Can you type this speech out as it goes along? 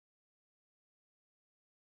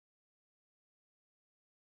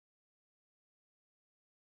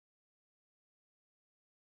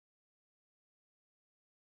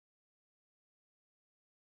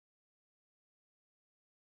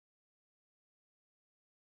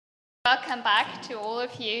Welcome back to all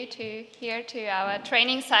of you here to our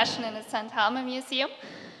training session in the San Telmo Museum.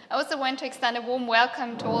 I also want to extend a warm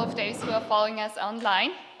welcome to all of those who are following us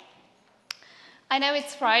online. I know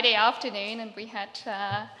it's Friday afternoon and we had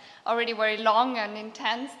already very long and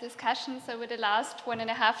intense discussions over the last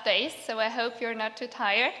 1.5 days, so I hope you're not too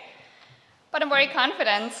tired. But I'm very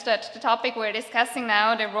confident that the topic we're discussing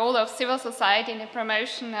now, the role of civil society in the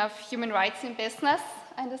promotion of human rights in business,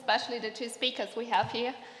 and especially the two speakers we have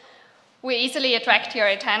here, will easily attract your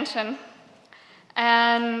attention.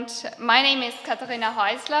 And my name is Katharina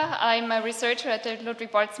Häusler. I'm a researcher at the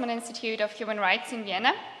Ludwig Boltzmann Institute of Human Rights in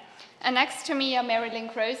Vienna. And next to me are Marilyn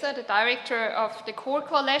Croser, the director of the Core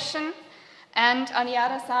Coalition, and on the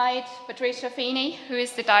other side, Patricia Feeney, who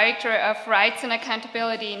is the director of Rights and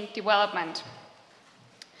Accountability in Development.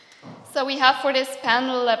 So we have for this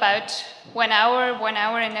panel about 1 hour, 1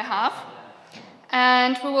 hour and a half.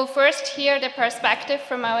 And we will first hear the perspective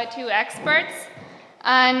from our two experts,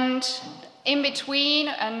 and in between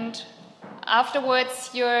and afterwards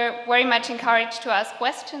you're very much encouraged to ask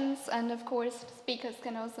questions, and of course the speakers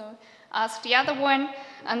can also ask the other one,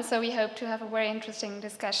 and so we hope to have a very interesting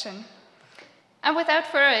discussion. And without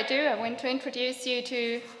further ado, I want to introduce you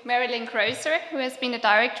to Marilyn Croser, who has been the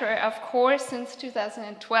director of CORE since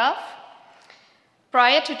 2012.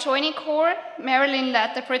 Prior to joining CORE, Marilyn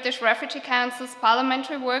led the British Refugee Council's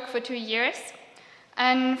parliamentary work for 2 years.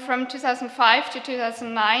 And from 2005 to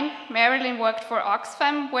 2009, Marilyn worked for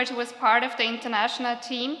Oxfam, where she was part of the international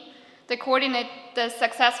team that coordinated the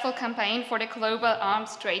successful campaign for the Global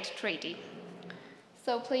Arms Trade Treaty.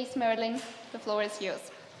 So please, Marilyn, the floor is yours.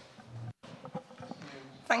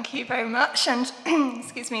 Thank you very much, and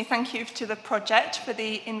excuse me, thank you to the project for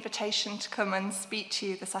the invitation to come and speak to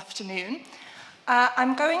you this afternoon.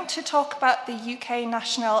 I'm going to talk about the UK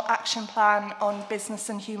National Action Plan on Business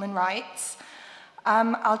and Human Rights.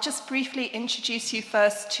 I'll just briefly introduce you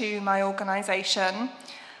first to my organisation.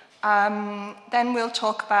 Then we'll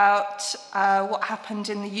talk about what happened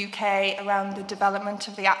in the UK around the development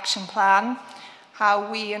of the action plan,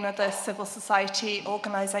 how we and other civil society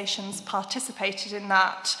organisations participated in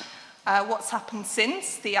that, what's happened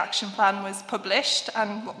since the action plan was published,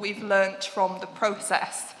 and what we've learnt from the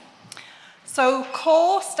process. So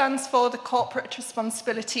CORE stands for the Corporate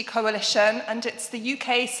Responsibility Coalition, and it's the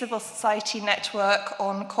UK civil society network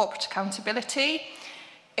on corporate accountability.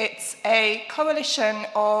 It's a coalition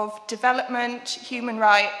of development, human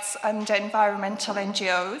rights and environmental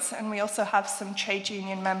NGOs, and we also have some trade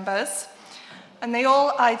union members. And they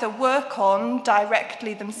all either work on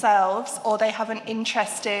directly themselves or they have an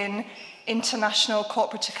interest in international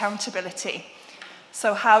corporate accountability.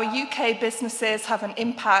 So how UK businesses have an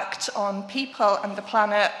impact on people and the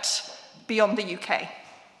planet beyond the UK.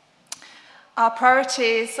 Our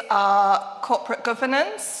priorities are corporate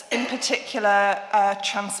governance, in particular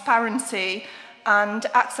transparency and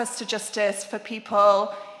access to justice for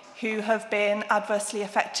people who have been adversely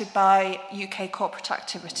affected by UK corporate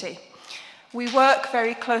activity. We work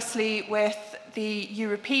very closely with the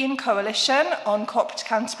European Coalition on Corporate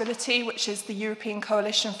Accountability, which is the European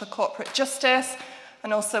Coalition for Corporate Justice,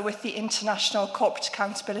 and also with the International Corporate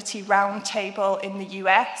Accountability Roundtable in the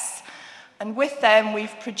US. And with them,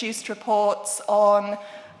 we've produced reports on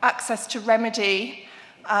access to remedy,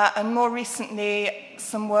 and more recently,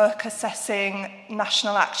 some work assessing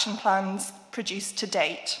national action plans produced to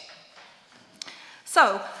date.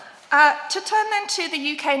 So, to turn then to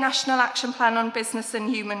the UK National Action Plan on Business and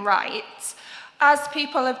Human Rights, as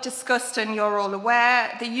people have discussed and you're all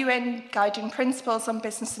aware, the UN Guiding Principles on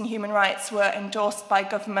Business and Human Rights were endorsed by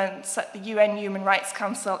governments at the UN Human Rights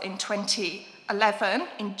Council in 2011,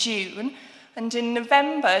 in June, and in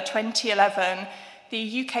November 2011,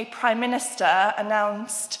 the UK Prime Minister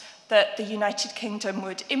announced that the United Kingdom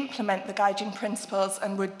would implement the Guiding Principles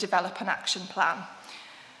and would develop an action plan.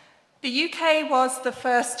 The UK was the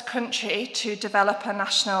first country to develop a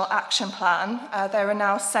national action plan. There are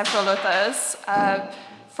now several others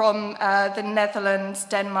from the Netherlands,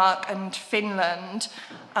 Denmark and Finland.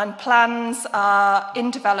 And plans are in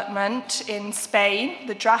development in Spain.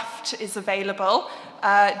 The draft is available.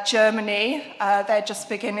 Germany, they're just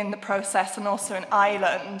beginning the process, and also in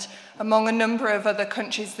Ireland. Among a number of other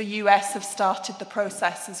countries, the US have started the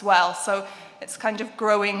process as well. So it's kind of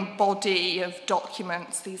growing body of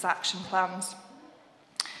documents, these action plans.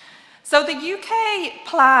 So the UK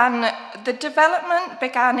plan, the development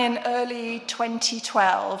began in early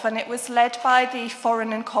 2012, and it was led by the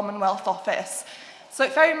Foreign and Commonwealth Office. So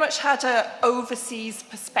it very much had an overseas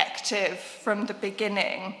perspective from the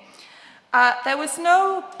beginning. There was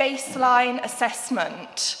no baseline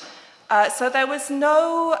assessment. So there was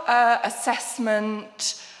no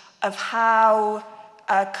assessment of how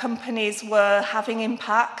companies were having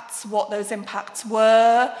impacts, what those impacts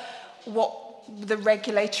were, what the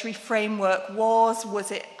regulatory framework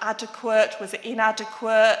was it adequate, was it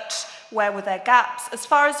inadequate, where were there gaps? As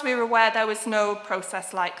far as we were aware, there was no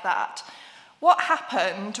process like that. What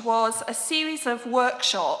happened was a series of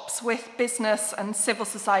workshops with business and civil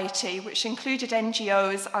society, which included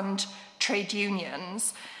NGOs and trade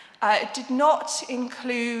unions. It did not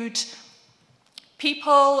include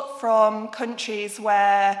people from countries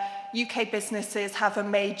where UK businesses have a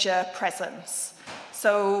major presence.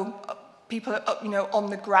 So people,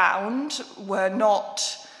 on the ground were not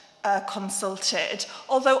consulted,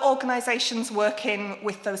 although organisations working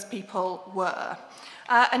with those people were.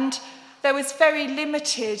 And there was very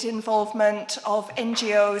limited involvement of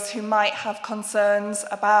NGOs who might have concerns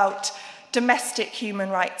about domestic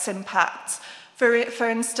human rights impacts. For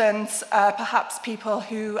instance, perhaps people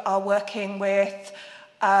who are working with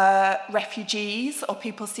refugees or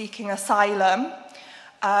people seeking asylum.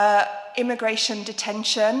 Immigration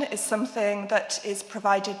detention is something that is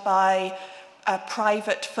provided by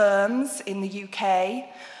private firms in the UK.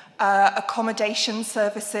 Accommodation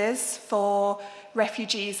services for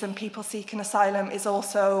refugees and people seeking asylum is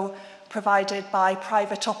also provided by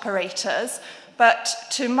private operators. But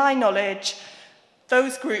to my knowledge,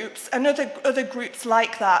 those groups and other groups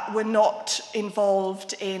like that were not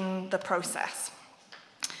involved in the process.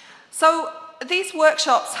 So these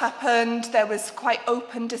workshops happened, there was quite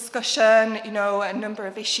open discussion, a number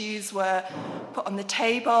of issues were put on the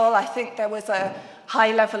table. I think there was a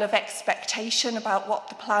high level of expectation about what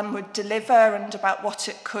the plan would deliver and about what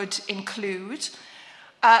it could include.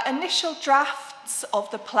 Initial drafts of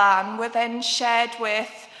the plan were then shared with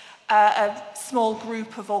a small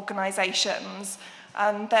group of organisations,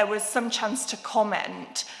 and there was some chance to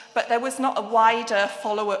comment, but there was not a wider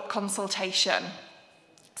follow-up consultation.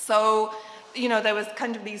 So, there was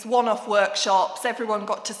kind of these one-off workshops, everyone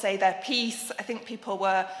got to say their piece. I think people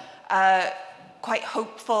were quite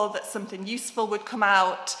hopeful that something useful would come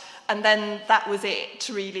out, and then that was it,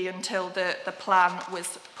 really, until the plan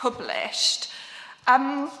was published.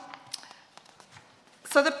 So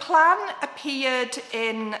the plan appeared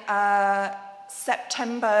in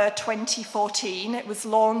September 2014. It was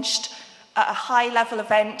launched at a high-level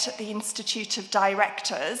event at the Institute of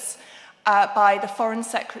Directors by the Foreign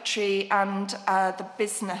Secretary and the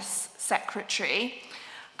Business Secretary.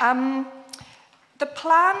 The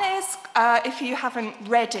plan is, if you haven't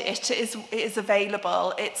read it, it is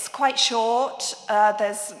available. It's quite short.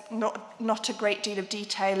 There's not a great deal of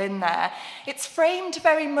detail in there. It's framed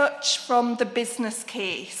very much from the business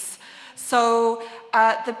case. So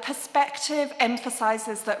the perspective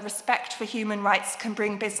emphasises that respect for human rights can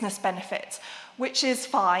bring business benefits, which is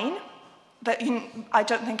fine. But I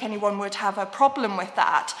don't think anyone would have a problem with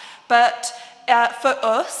that. But for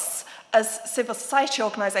us, as civil society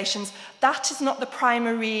organisations, that is not the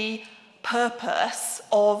primary purpose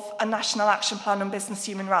of a National Action Plan on Business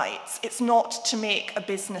Human Rights. It's not to make a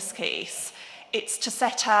business case. It's to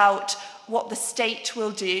set out what the state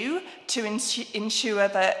will do to ensure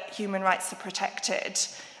that human rights are protected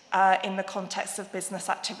in the context of business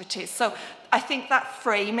activities. So I think that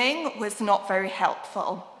framing was not very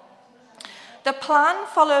helpful. The plan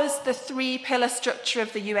follows the three-pillar structure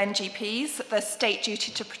of the UNGPs, the state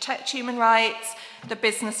duty to protect human rights, the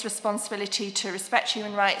business responsibility to respect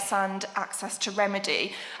human rights, and access to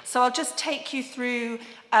remedy. So I'll just take you through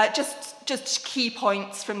just key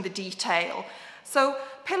points from the detail. So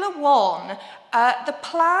Pillar 1, the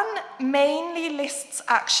plan mainly lists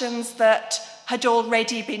actions that had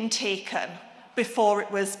already been taken before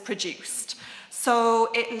it was produced. So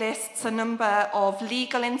it lists a number of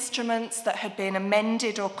legal instruments that had been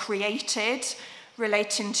amended or created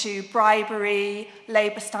relating to bribery,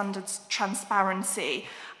 labour standards, transparency,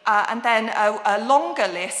 and then a longer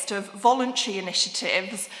list of voluntary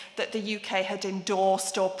initiatives that the UK had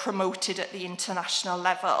endorsed or promoted at the international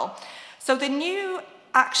level. So the new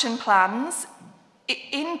action plans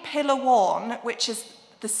in Pillar 1, which is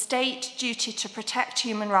the state duty to protect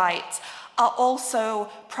human rights, are also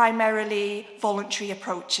primarily voluntary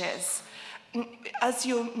approaches. As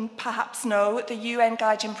you perhaps know, the UN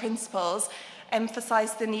Guiding Principles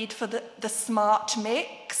emphasise the need for the smart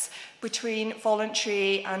mix between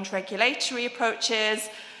voluntary and regulatory approaches.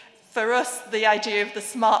 For us, the idea of the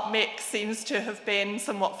smart mix seems to have been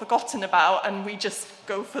somewhat forgotten about, and we just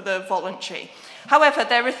go for the voluntary. However,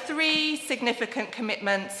 there are three significant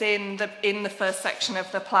commitments in the first section of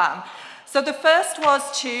the plan. So the first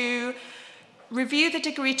was to review the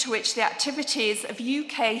degree to which the activities of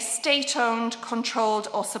UK state-owned, controlled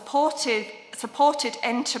or supported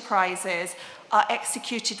enterprises are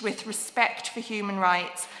executed with respect for human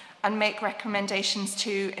rights and make recommendations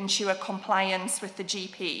to ensure compliance with the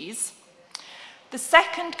GPs. The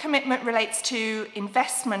second commitment relates to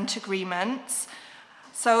investment agreements.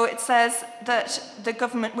 So it says that the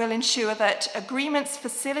government will ensure that agreements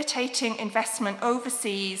facilitating investment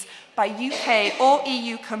overseas by UK or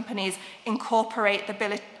EU companies incorporate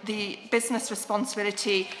the business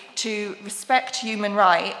responsibility to respect human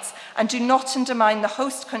rights and do not undermine the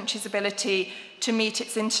host country's ability to meet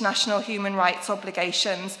its international human rights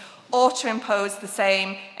obligations or to impose the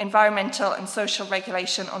same environmental and social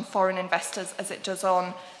regulation on foreign investors as it does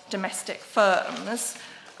on domestic firms.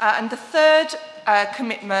 And the third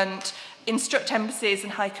commitment, instruct embassies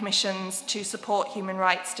and high commissions to support human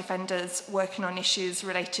rights defenders working on issues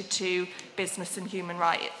related to business and human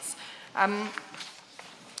rights.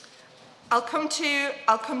 I'll come to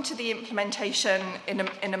the implementation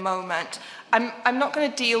in a moment. I'm not going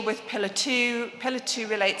to deal with Pillar 2. Pillar 2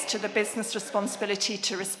 relates to the business responsibility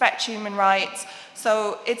to respect human rights.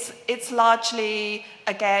 So it's largely,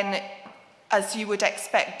 again, as you would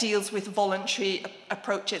expect, deals with voluntary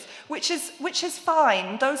approaches, which is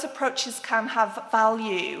fine. Those approaches can have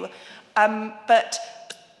value, but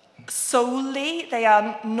solely they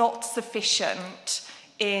are not sufficient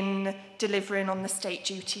in delivering on the state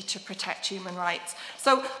duty to protect human rights.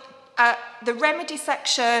 So the remedy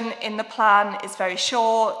section in the plan is very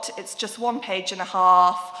short. It's just 1.5 pages.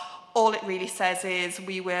 All it really says is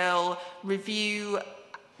we will review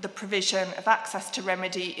the provision of access to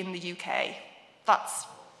remedy in the UK. That's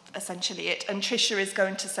essentially it. And Tricia is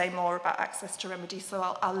going to say more about access to remedy,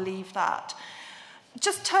 so I'll leave that.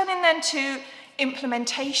 Just turning then to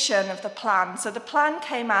implementation of the plan. So the plan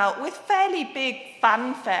came out with fairly big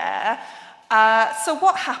fanfare. So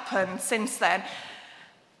what happened since then?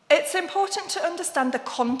 It's important to understand the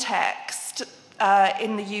context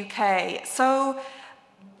in the UK. So,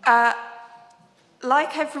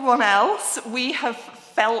 like everyone else, we have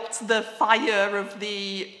felt the fire of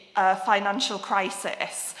the financial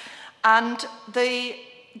crisis. And the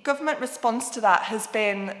government response to that has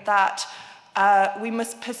been that we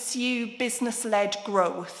must pursue business-led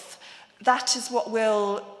growth. That is what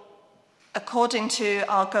will, according to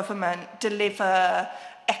our government, deliver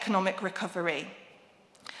economic recovery.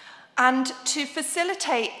 And to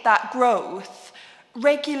facilitate that growth,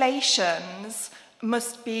 regulations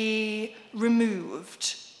must be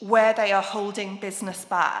removed where they are holding business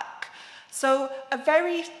back. So a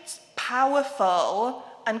very powerful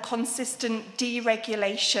and consistent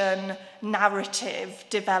deregulation narrative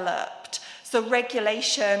developed. So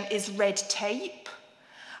regulation is red tape.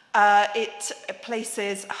 It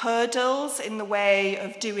places hurdles in the way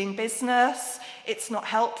of doing business. It's not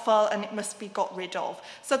helpful and it must be got rid of.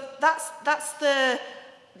 So that's the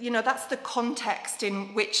context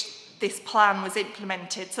in which this plan was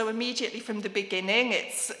implemented. So immediately from the beginning,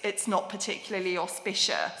 it's not particularly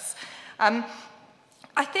auspicious.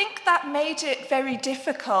 I think that made it very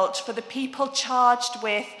difficult for the people charged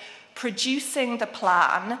with producing the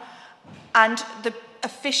plan and the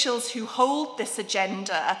officials who hold this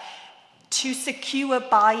agenda to secure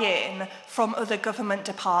buy-in from other government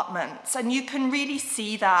departments. And you can really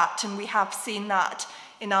see that, and we have seen that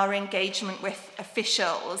in our engagement with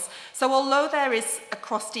officials. So although there is a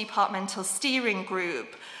cross-departmental steering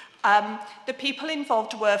group, the people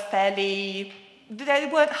involved were they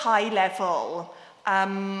weren't high level.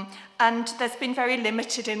 And there's been very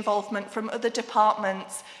limited involvement from other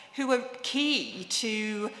departments who were key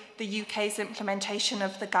to the UK's implementation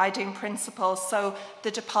of the guiding principles. So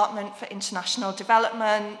the Department for International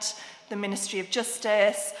Development, the Ministry of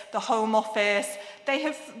Justice, the Home Office, they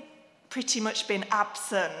have pretty much been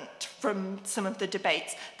absent from some of the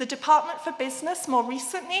debates. The Department for Business more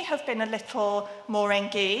recently have been a little more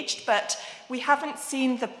engaged, but we haven't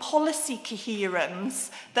seen the policy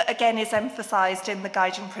coherence that again is emphasised in the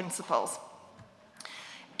guiding principles.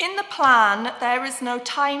 In the plan, there is no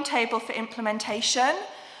timetable for implementation.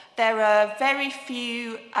 There are very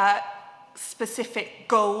few specific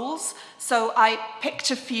goals, so I picked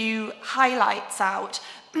a few highlights out.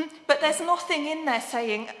 But there's nothing in there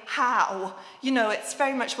saying how. You know, it's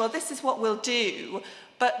very much, well, this is what we'll do.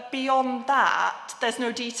 But beyond that, there's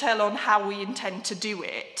no detail on how we intend to do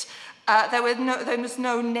it. There was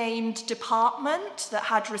no named department that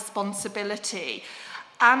had responsibility.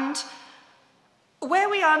 And where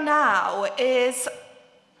we are now is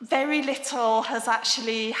very little has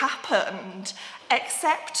actually happened,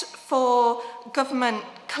 except for government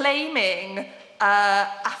claiming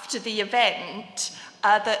after the event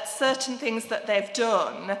that certain things that they've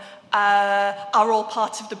done are all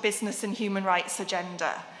part of the business and human rights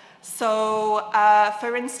agenda. So,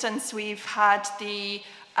 for instance, we've had the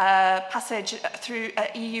passage through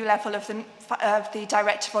at EU level of the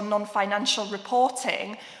Directive on Non-Financial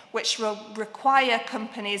Reporting, which will require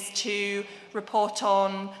companies to report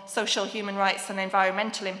on social, human rights and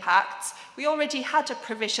environmental impacts. We already had a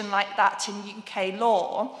provision like that in UK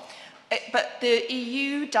law, but the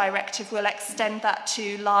EU directive will extend that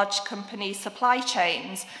to large company supply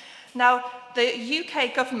chains. Now, the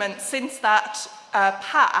UK government, since that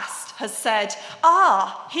passed, has said,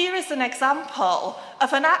 here is an example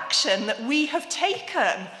of an action that we have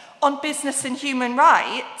taken on business and human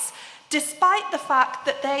rights, despite the fact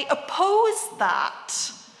that they opposed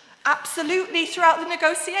that absolutely throughout the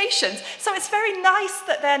negotiations. So it's very nice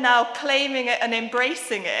that they're now claiming it and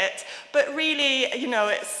embracing it, but really, you know,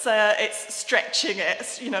 it's stretching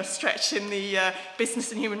it, you know, stretching the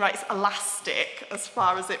business and human rights elastic as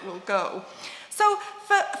far as it will go. So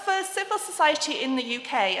for civil society in the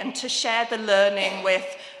UK, and to share the learning with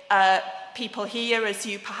people here as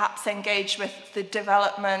you perhaps engage with the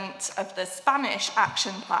development of the Spanish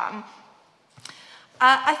action plan,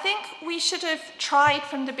 I think we should have tried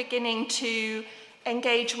from the beginning to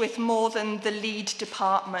engage with more than the lead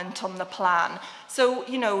department on the plan. So,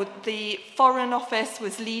 you know, the Foreign Office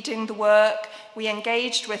was leading the work, we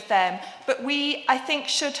engaged with them, but we, I think,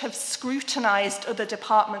 should have scrutinised other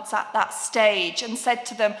departments at that stage and said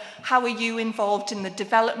to them, how are you involved in the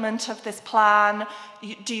development of this plan?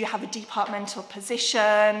 Do you have a departmental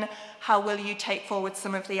position? How will you take forward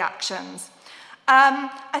some of the actions?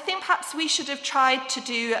 I think perhaps we should have tried to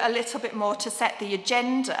do a little bit more to set the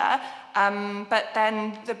agenda, but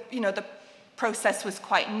then the process was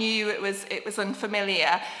quite new, it was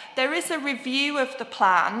unfamiliar. There is a review of the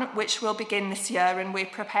plan which will begin this year, and we're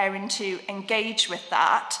preparing to engage with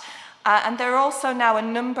that. And there are also now a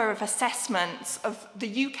number of assessments of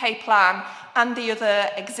the UK plan and the other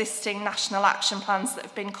existing national action plans that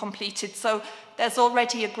have been completed. So there's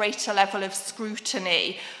already a greater level of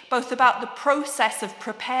scrutiny, both about the process of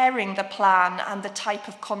preparing the plan and the type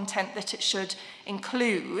of content that it should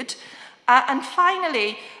include. And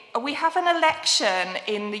finally, we have an election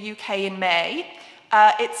in the UK in May.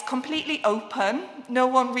 It's completely open. No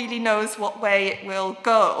one really knows what way it will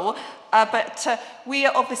go. But we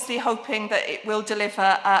are obviously hoping that it will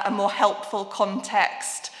deliver a more helpful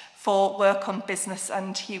context for work on business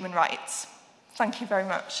and human rights. Thank you very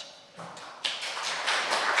much.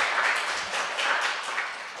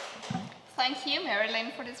 Thank you,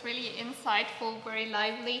 Marilyn, for this really insightful, very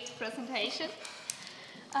lively presentation.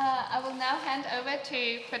 I will now hand over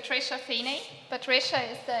to Patricia Feeney. Patricia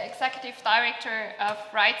is the Executive Director of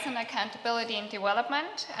Rights and Accountability in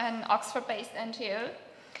Development, an Oxford-based NGO.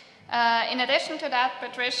 In addition to that,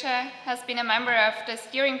 Patricia has been a member of the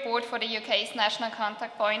steering board for the UK's national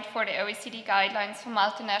contact point for the OECD guidelines for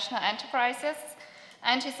multinational enterprises,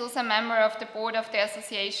 and she's also a member of the board of the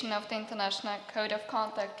Association of the International Code of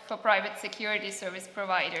Conduct for Private Security Service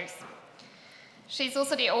Providers. She's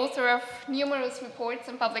also the author of numerous reports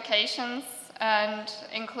and publications, and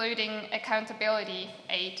including Accountability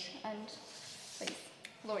Aid. And please, the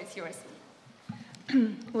floor is yours.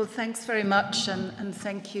 Well, thanks very much, and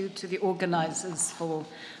thank you to the organisers for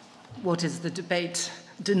what is the debate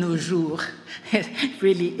de nos jours. It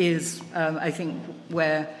really is, I think,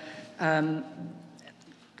 where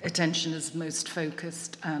attention is most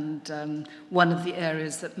focused, and one of the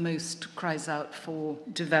areas that most cries out for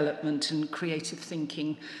development and creative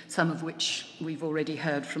thinking, some of which we've already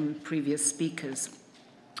heard from previous speakers.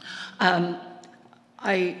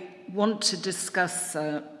 I want to discuss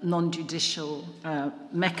non-judicial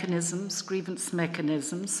mechanisms, grievance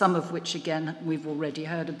mechanisms, some of which, again, we've already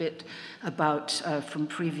heard a bit about from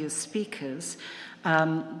previous speakers.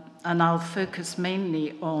 And I'll focus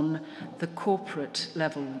mainly on the corporate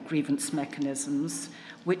level grievance mechanisms,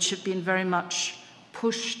 which have been very much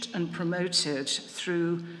pushed and promoted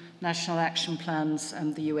through national action plans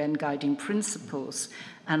and the UN guiding principles.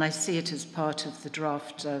 And I see it as part of the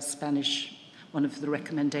draft Spanish, one of the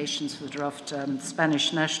recommendations for the draft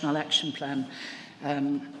Spanish National Action Plan,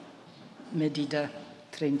 Medida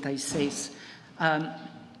 36.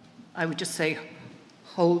 I would just say,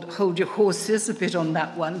 hold your horses a bit on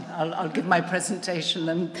that one. I'll give my presentation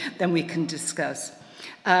and then we can discuss.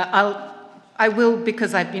 I will,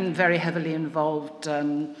 because I've been very heavily involved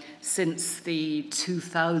since the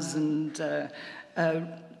 2000,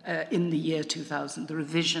 in the year 2000, the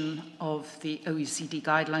revision of the OECD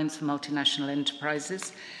guidelines for multinational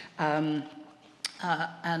enterprises. And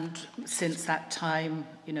since that time,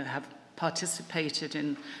 have participated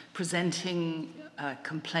in presenting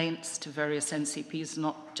complaints to various NCPs,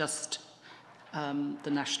 not just the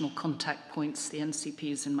national contact points, the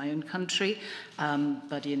NCPs in my own country,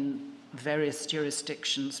 but in various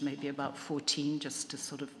jurisdictions, maybe about 14, just to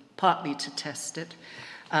sort of partly to test it.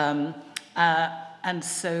 And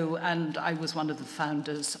I was one of the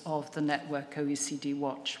founders of the network OECD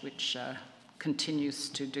Watch, which continues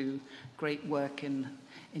to do great work in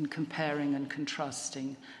comparing and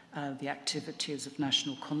contrasting the activities of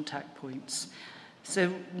national contact points.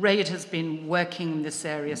 So RAID has been working in this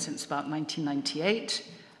area since about 1998.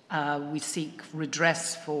 We seek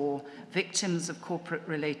redress for victims of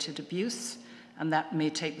corporate-related abuse, and that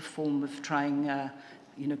may take the form of trying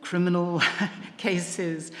criminal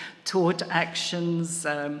cases, tort actions,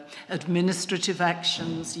 administrative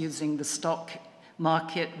actions using the stock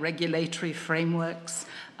market regulatory frameworks,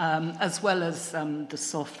 as well as the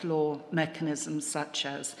soft law mechanisms such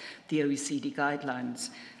as the OECD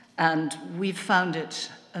guidelines. And we've found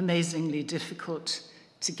it amazingly difficult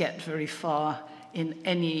to get very far in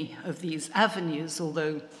any of these avenues,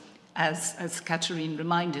 although, as Katharina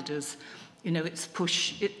reminded us,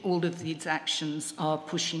 all of these actions are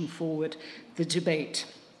pushing forward the debate.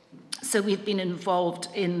 So we've been involved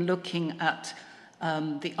in looking at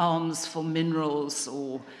the arms for minerals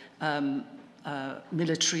or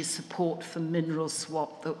military support for mineral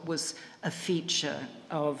swap that was a feature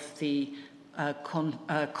of the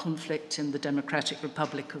conflict in the Democratic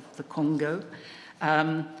Republic of the Congo.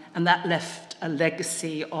 And that left a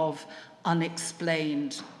legacy of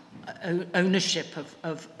unexplained ownership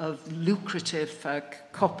of lucrative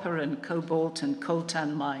copper and cobalt and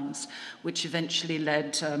coltan mines, which eventually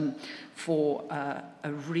led for a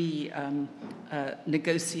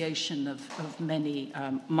negotiation of many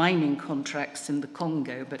mining contracts in the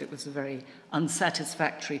Congo, but it was a very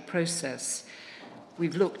unsatisfactory process.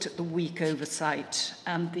 We've looked at the weak oversight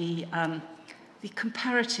and the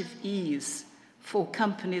comparative ease for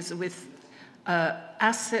companies with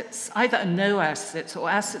assets, either no assets or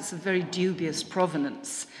assets of very dubious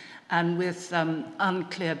provenance and with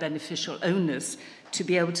unclear beneficial owners, to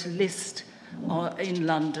be able to list in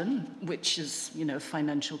London, which is,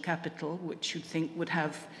 financial capital, which you'd think would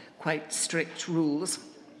have quite strict rules,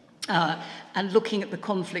 and looking at the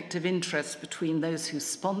conflict of interest between those who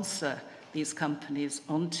sponsor these companies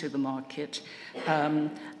onto the market, and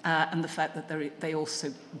the fact that they also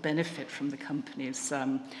benefit from the companies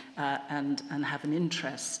and have an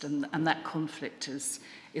interest, and that conflict is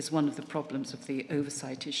one of the problems of the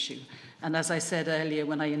oversight issue. And as I said earlier,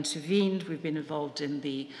 when I intervened, we've been involved in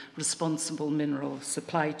the responsible mineral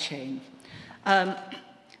supply chain.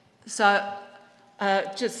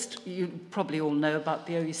 Just, you probably all know about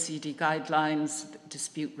the OECD guidelines, the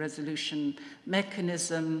dispute resolution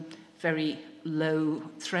mechanism, very low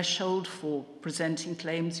threshold for presenting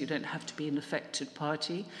claims. You don't have to be an affected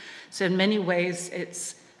party. So in many ways,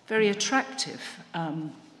 it's very attractive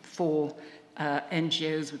for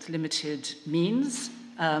NGOs with limited means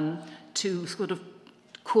to sort of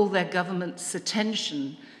call their government's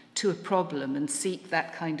attention to a problem and seek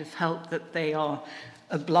that kind of help that they are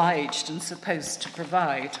obliged and supposed to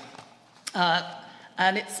provide.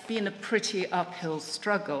 And it's been a pretty uphill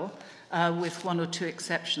struggle, with one or two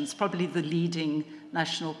exceptions, probably the leading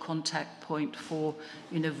national contact point for,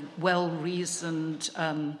 well-reasoned,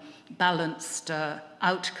 balanced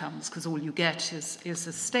outcomes, because all you get is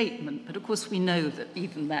a statement. But of course, we know that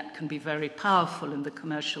even that can be very powerful in the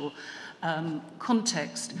commercial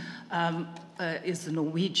context, is the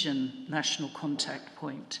Norwegian national contact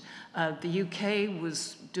point. The UK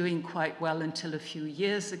was doing quite well until a few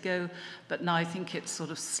years ago, but now I think it's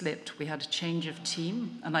sort of slipped. We had a change of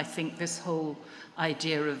team, and I think this whole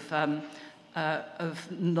idea of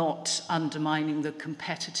not undermining the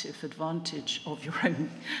competitive advantage of your own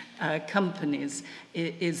companies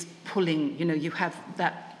is pulling, you have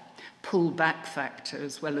that pull-back factor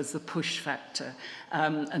as well as the push factor,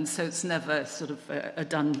 and so it's never sort of a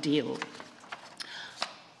done deal.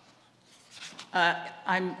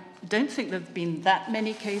 I don't think there have been that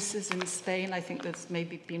many cases in Spain. I think there's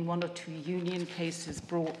maybe been one or two union cases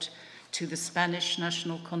brought to the Spanish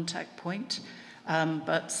national contact point,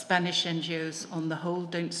 but Spanish NGOs on the whole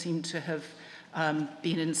don't seem to have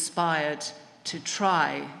been inspired to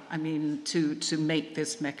try, to make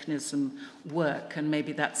this mechanism work, and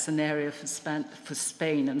maybe that's an area for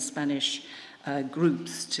Spain and Spanish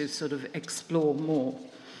groups to sort of explore more,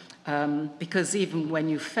 because even when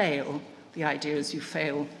you fail, the idea is you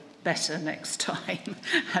fail better next time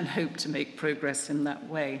and hope to make progress in that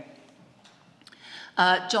way.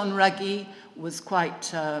 John Ruggie was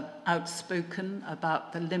quite outspoken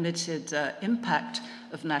about the limited impact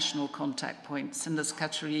of national contact points. And as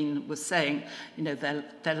Katharina was saying, you know,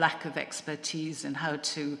 their lack of expertise in how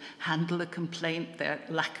to handle a complaint, their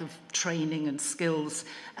lack of training and skills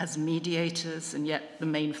as mediators, and yet the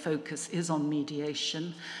main focus is on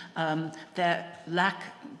mediation. Their lack,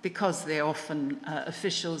 because they're often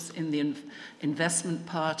officials in the investment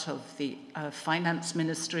part of the finance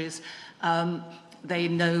ministries, they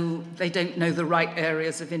don't know the right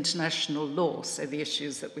areas of international law, so the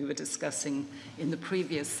issues that we were discussing in the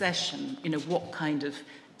previous session, you know, what kind of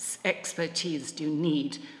expertise do you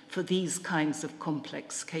need for these kinds of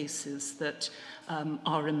complex cases that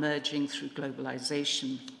are emerging through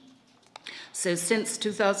globalization. So since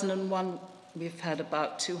 2001, we've had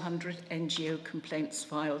about 200 NGO complaints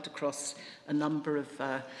filed across a number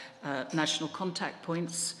of national contact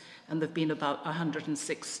points, and there have been about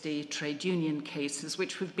 160 trade union cases,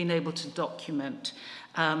 which we've been able to document.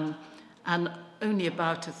 And only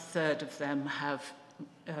about a third of them have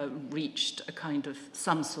reached a kind of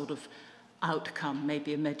some sort of outcome,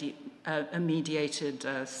 maybe a mediated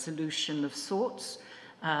solution of sorts,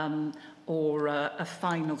 or a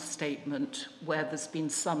final statement where there's been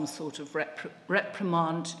some sort of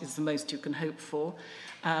reprimand is the most you can hope for,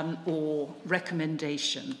 or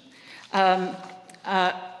recommendation.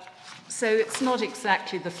 So it's not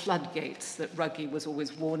exactly the floodgates that Ruggie was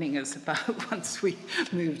always warning us about once we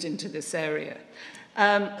moved into this area.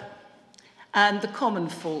 And the common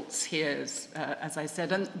faults here is, as I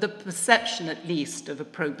said, and the perception at least of a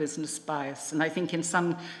pro-business bias. And I think in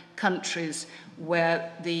some countries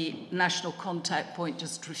where the national contact point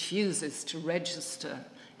just refuses to register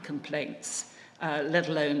complaints, let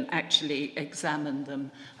alone actually examine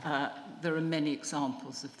them, there are many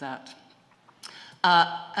examples of that.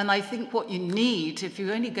 And I think what you need, if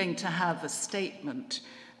you're only going to have a statement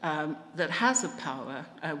that has a power,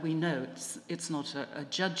 we know it's not a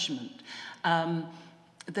judgment,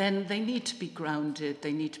 then they need to be grounded,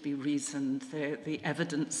 they need to be reasoned, the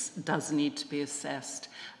evidence does need to be assessed,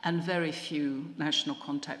 and very few national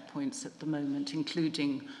contact points at the moment,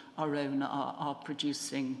 including our own, are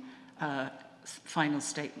producing final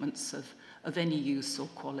statements of any use or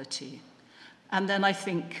quality. And then I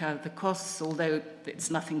think the costs, although it's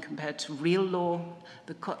nothing compared to real law,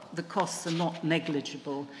 the costs are not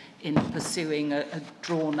negligible in pursuing a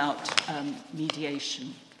drawn-out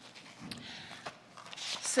mediation.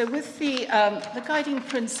 So with the guiding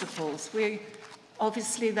principles,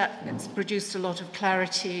 obviously it's produced a lot of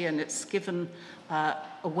clarity, and it's given a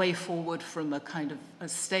way forward from a kind of a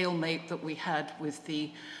stalemate that we had with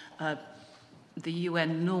the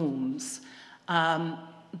UN norms.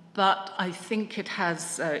 But I think it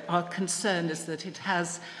has, our concern is that it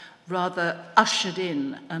has rather ushered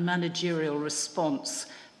in a managerial response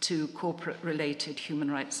to corporate-related human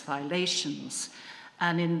rights violations.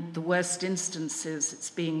 And in the worst instances, it's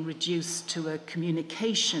being reduced to a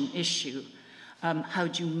communication issue. How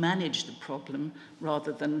do you manage the problem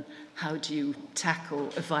rather than how do you tackle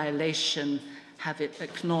a violation, have it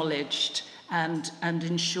acknowledged, and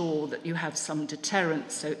ensure that you have some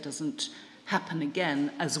deterrent so it doesn't happen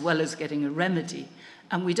again, as well as getting a remedy.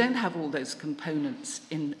 And we don't have all those components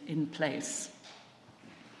in place.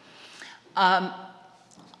 I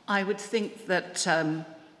would think that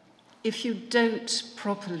if you don't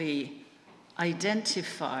properly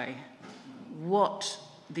identify what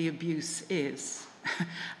the abuse is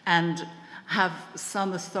and have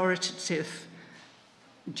some authoritative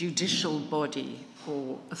judicial body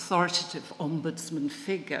or authoritative ombudsman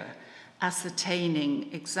figure ascertaining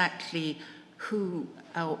exactly who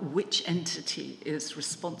or which entity is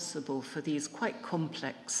responsible for these quite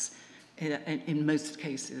complex, in most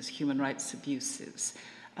cases, human rights abuses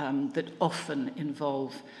that often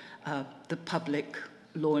involve the public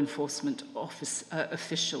law enforcement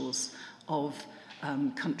officials of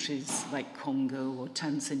countries like Congo or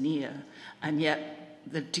Tanzania, and yet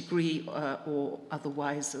the degree or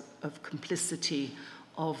otherwise of complicity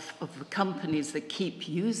of the companies that keep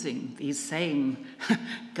using these same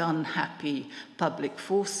gun-happy public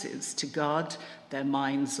forces to guard their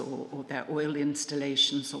mines or their oil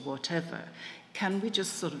installations or whatever. Can we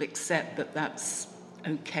just sort of accept that that's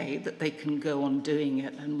okay, that they can go on doing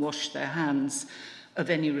it and wash their hands of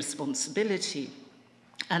any responsibility?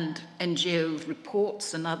 And NGO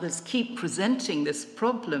reports and others keep presenting this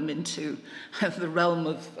problem into the realm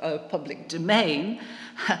of public domain,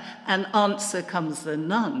 and answer comes the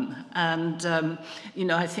none. And,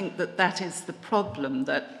 I think that is the problem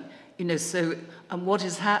that, and what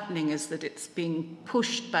is happening is that it's being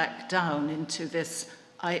pushed back down into this,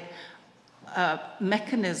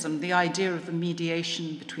 mechanism, the idea of the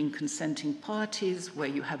mediation between consenting parties, where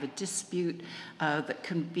you have a dispute that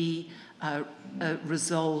can be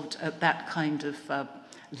resolved at that kind of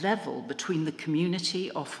level between the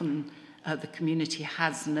community. Often the community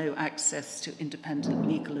has no access to independent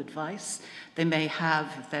legal advice. They may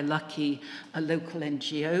have, if they're lucky, a local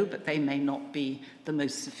NGO, but they may not be the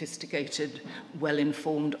most sophisticated,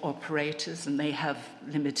 well-informed operators, and they have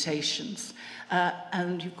limitations.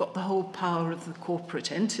 And you've got the whole power of the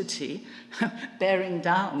corporate entity bearing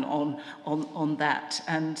down on that.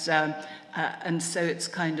 And so it's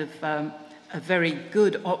kind of a very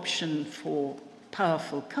good option for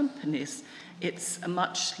powerful companies. It's a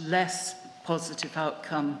much less positive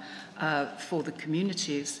outcome for the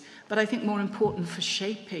communities, but I think more important for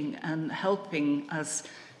shaping and helping us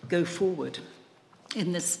go forward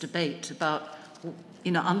in this debate about,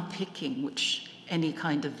 unpicking which any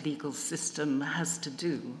kind of legal system has to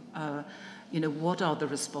do. What are the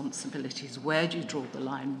responsibilities? Where do you draw the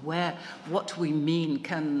line? What do we mean?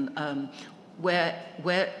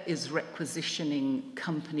 Where is requisitioning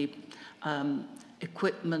company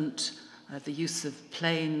equipment, the use of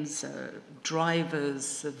planes,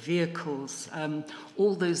 drivers, vehicles,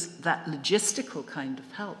 all that logistical kind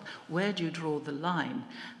of help? Where do you draw the line?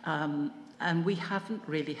 And we haven't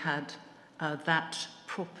really had that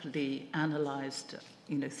properly analysed,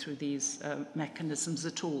 through these mechanisms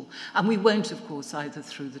at all. And we won't, of course, either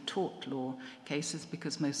through the tort law cases,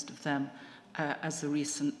 because most of them, as the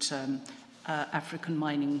recent African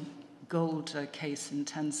mining gold case in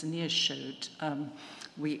Tanzania showed,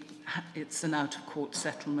 it's an out-of-court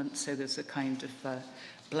settlement, so there's a kind of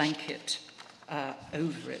blanket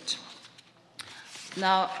over it.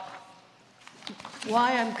 Now,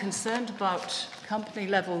 why I'm concerned about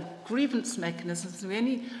company-level grievance mechanisms, we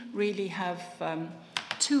only really have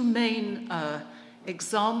two main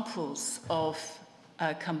examples of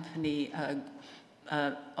company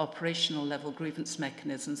operational level grievance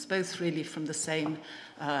mechanisms, both really from the same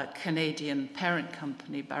Canadian parent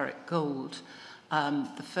company, Barrick Gold.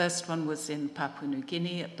 The first one was in Papua New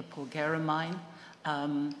Guinea at the Porgera mine,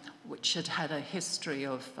 which had had a history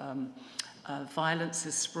of violence,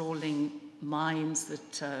 sprawling mines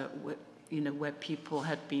that where people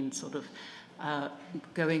had been sort of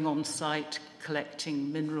going on site,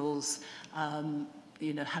 collecting minerals,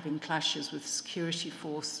 having clashes with security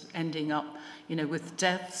force, ending up, with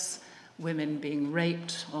deaths, women being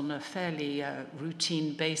raped on a fairly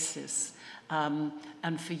routine basis,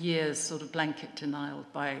 and for years sort of blanket denial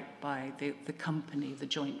by the company, the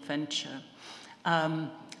joint venture. And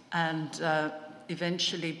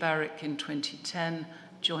eventually Barrick in 2010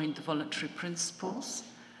 joined the Voluntary Principles,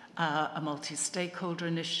 a multi-stakeholder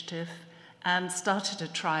initiative, and started to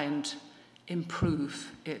try and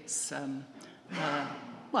improve its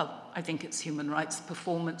I think its human rights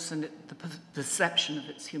performance and the perception of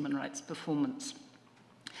its human rights performance.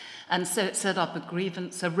 And so it set up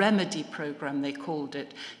a remedy program, they called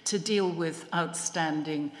it, to deal with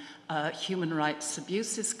outstanding human rights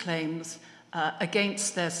abuses claims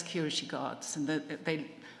against their security guards. And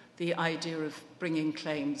the idea of bringing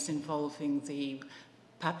claims involving the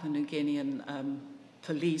Papua New Guinean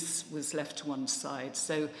police was left to one side.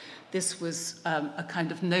 So this was a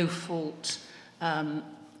kind of no-fault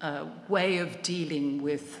way of dealing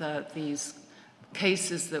with these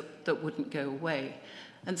cases that wouldn't go away.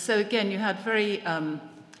 And so again, you had very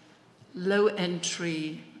low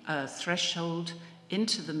entry threshold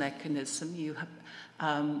into the mechanism.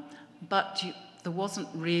 But there wasn't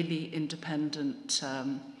really independent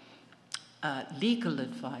legal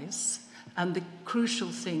advice. And the crucial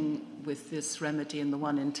thing with this remedy and the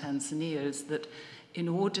one in Tanzania is that in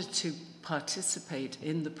order to participate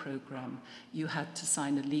in the program, you had to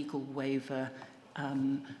sign a legal waiver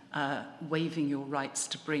waiving your rights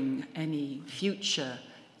to bring any future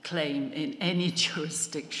claim in any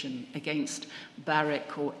jurisdiction against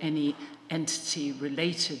Barrick or any entity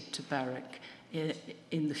related to Barrick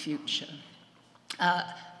in the future.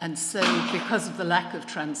 And so because of the lack of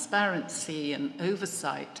transparency and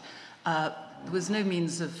oversight, there was no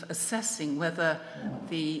means of assessing whether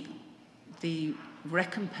the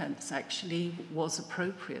recompense actually was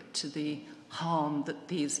appropriate to the harm that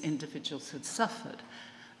these individuals had suffered.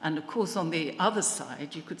 And of course, on the other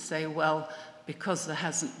side, you could say, well, because there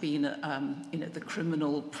hasn't been the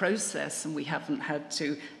criminal process and we haven't had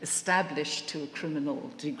to establish to a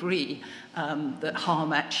criminal degree that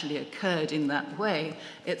harm actually occurred in that way,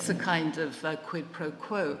 it's a kind of quid pro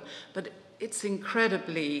quo. But it's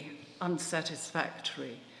incredibly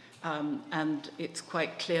unsatisfactory. And it's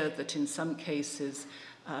quite clear that in some cases,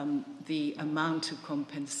 the amount of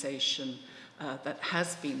compensation that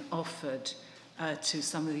has been offered to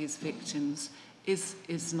some of these victims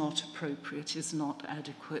is not appropriate, is not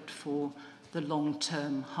adequate for the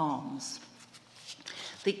long-term harms.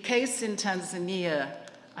 The case in Tanzania,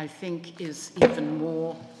 I think, is even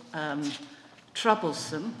more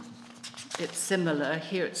troublesome. It's similar.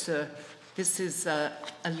 Here this is a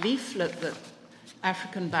leaflet that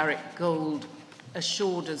African Barrick Gold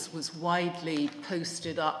assured us was widely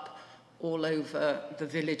posted up all over the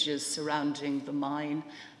villages surrounding the mine,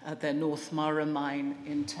 their North Mara mine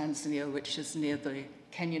in Tanzania, which is near the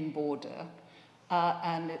Kenyan border.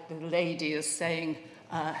 And the lady is saying,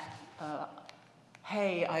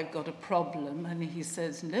 hey, I've got a problem. And he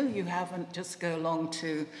says, no, you haven't. Just go along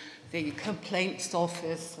to the complaints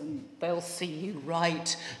office and they'll see you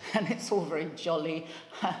right. And it's all very jolly.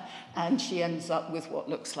 And she ends up with what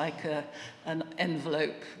looks like an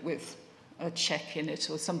envelope with a check in it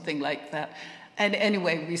or something like that. And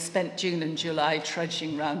anyway, we spent June and July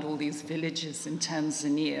trudging around all these villages in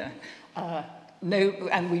Tanzania.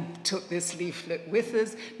 And we took this leaflet with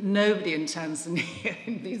us. Nobody in Tanzania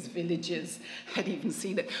in these villages had even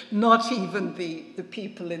seen it. Not even the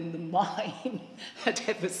people in the mine had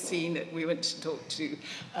ever seen it. We went to talk to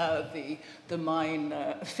the mine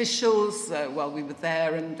officials while we were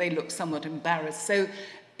there, and they looked somewhat embarrassed. So,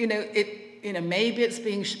 maybe it's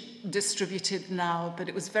being distributed now, but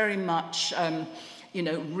it was very much,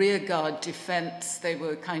 rearguard defense. They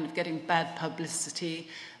were kind of getting bad publicity.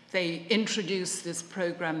 They introduced this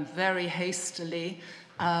program very hastily.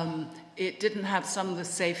 It didn't have some of the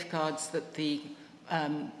safeguards that the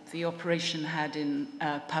operation had in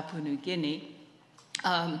Papua New Guinea.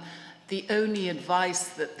 The only advice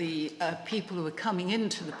that the people who were coming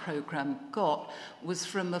into the program got was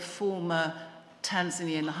from a former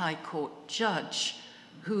Tanzanian High Court judge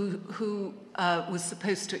who was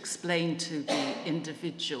supposed to explain to the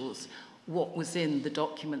individuals what was in the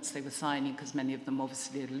documents they were signing, because many of them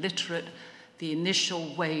obviously are illiterate. The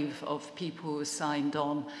initial wave of people who were signed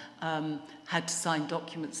on had to sign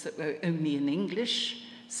documents that were only in English,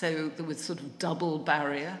 so there was sort of double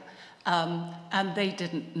barrier. And they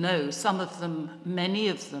didn't know. Some of them, many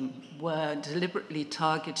of them, were deliberately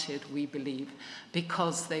targeted, we believe,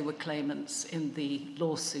 because they were claimants in the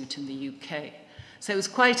lawsuit in the UK. So it was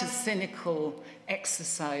quite a cynical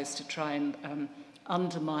exercise to try and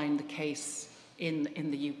undermine the case in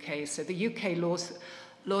the UK. So the UK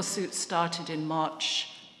lawsuit started in March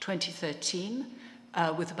 2013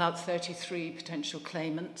 with about 33 potential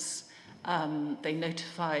claimants. They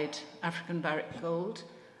notified African Barrick Gold.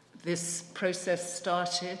 This process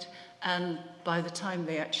started, and by the time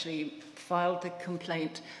they actually filed the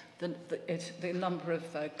complaint, the number of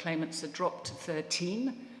claimants had dropped to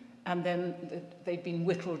 13, and then they'd been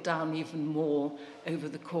whittled down even more over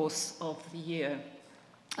the course of the year,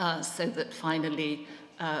 so that finally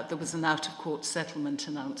there was an out-of-court settlement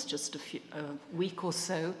announced just a week or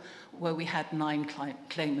so, where we had 9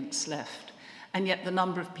 claimants left. And yet the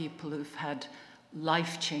number of people who've had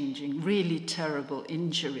life-changing, really terrible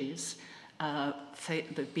injuries,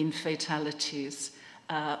 there've been fatalities,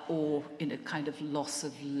 or kind of loss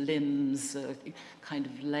of limbs, kind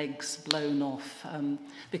of legs blown off,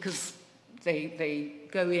 because they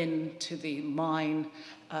go into the mine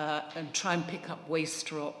and try and pick up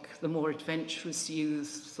waste rock. The more adventurous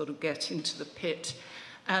youths sort of get into the pit,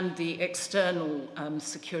 and the external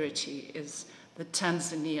security is the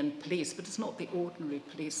Tanzanian police, but it's not the ordinary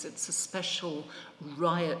police. It's a special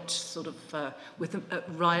riot sort of with a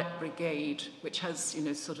riot brigade, which has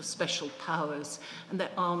sort of special powers, and they're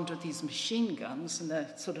armed with these machine guns, and they're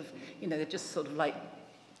sort of they're just sort of like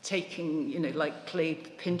taking like clay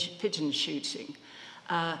pigeon shooting.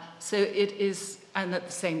 So it is, and at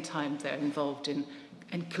the same time they're involved in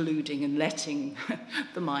colluding and letting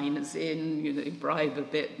the miners in, they bribe a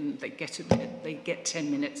bit, and they get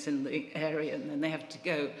 10 minutes in the area, and then they have to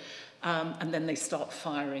go. And then they start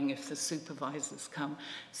firing if the supervisors come.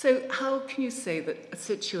 So how can you say that a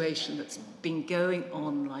situation that's been going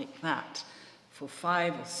on like that for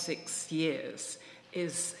 5 or 6 years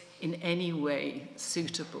is in any way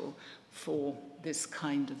suitable for this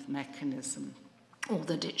kind of mechanism, or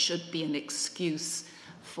that it should be an excuse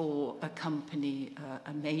for a company,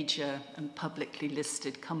 a major and publicly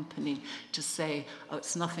listed company, to say, oh,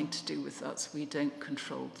 it's nothing to do with us, we don't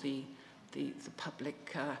control the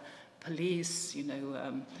public police,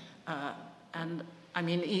 and I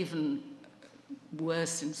mean, even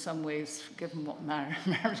worse in some ways, given what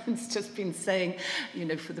Marilyn's just been saying,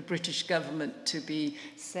 for the British government to be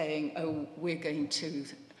saying, oh, we're going to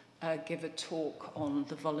give a talk on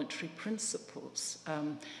the voluntary principles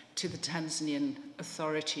to the Tanzanian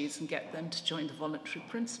authorities and get them to join the voluntary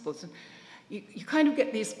principles. And, you kind of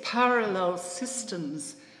get these parallel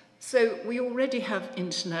systems. So we already have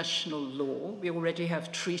international law, we already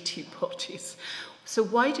have treaty bodies. So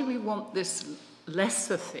why do we want this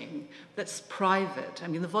lesser thing that's private? I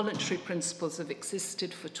mean, the voluntary principles have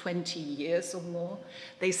existed for 20 years or more.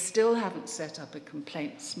 They still haven't set up a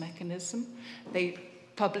complaints mechanism. They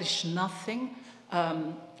publish nothing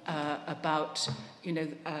about,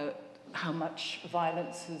 how much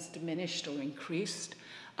violence has diminished or increased.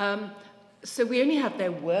 So we only have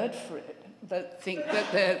their word for it, but think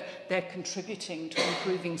that they're contributing to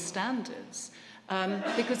improving standards,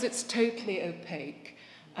 because it's totally opaque.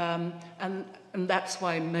 And that's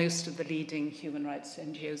why most of the leading human rights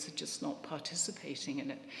NGOs are just not participating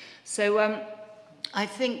in it. So I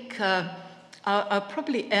think I'll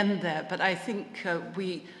probably end there, but I think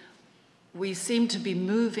we seem to be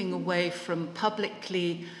moving away from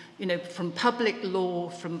from public law,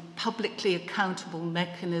 from publicly accountable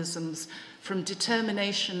mechanisms, from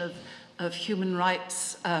determination of human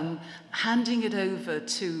rights, handing it over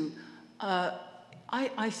to,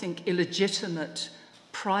 I think, illegitimate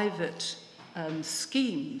private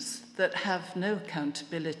schemes that have no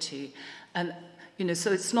accountability. And,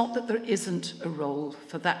 so it's not that there isn't a role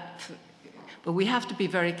for that, but we have to be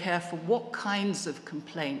very careful what kinds of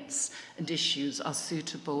complaints and issues are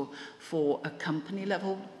suitable for a company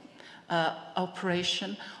level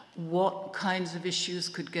operation, what kinds of issues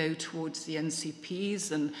could go towards the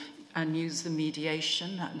NCPs and use the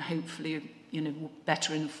mediation and hopefully,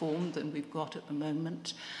 better informed than we've got at the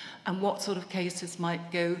moment, and what sort of cases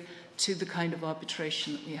might go to the kind of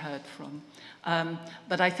arbitration that we heard from.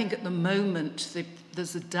 But I think at the moment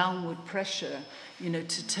there's a downward pressure,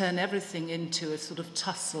 to turn everything into a sort of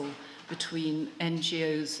tussle between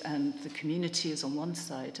NGOs and the communities on one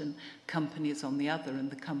side and companies on the other,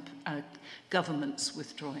 and the governments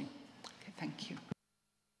withdrawing. Okay, thank you.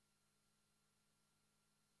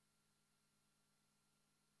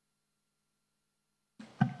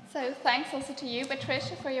 So thanks also to you,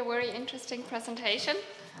 Patricia, for your very interesting presentation.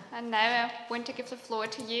 And now I want to give the floor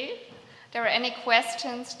to you. If there are any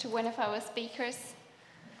questions to one of our speakers?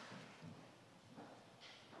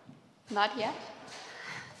 Not yet.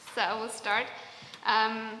 So I will start.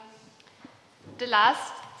 The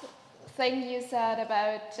last thing you said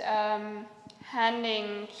about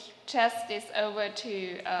handing justice over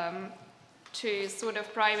to sort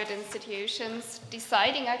of private institutions,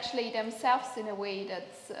 deciding actually themselves in a way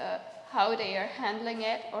that's how they are handling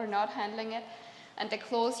it or not handling it. And the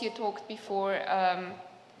clause you talked before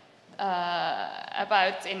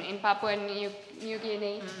about in Papua New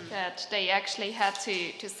Guinea, that they actually had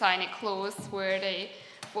to sign a clause where they,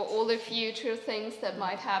 for all the future things that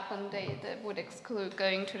might happen, they would exclude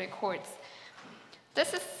going to the courts.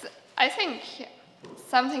 This is, I think,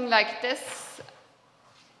 something like this.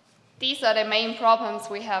 These are the main problems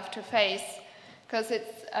we have to face, because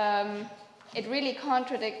it really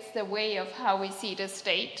contradicts the way of how we see the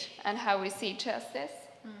state and how we see justice.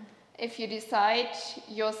 If you decide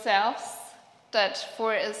yourselves that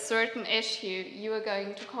for a certain issue you are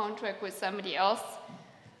going to contract with somebody else,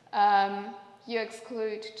 you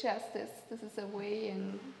exclude justice. This is a way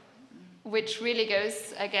in which really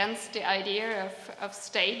goes against the idea of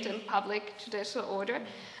state and public judicial order.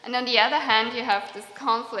 And on the other hand, you have this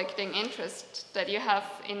conflicting interest that you have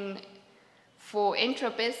for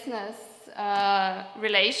intra-business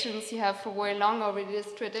relations. You have for very long already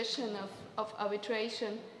this tradition of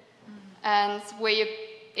arbitration, and where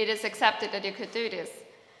it is accepted that you could do this.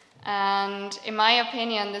 And in my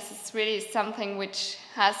opinion, this is really something which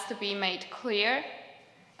has to be made clear.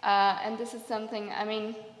 And this is something, I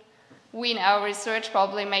mean, we in our research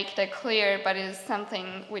probably make that clear, but it is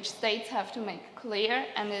something which states have to make clear,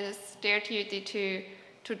 and it is their duty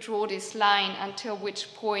to draw this line until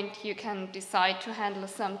which point you can decide to handle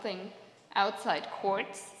something outside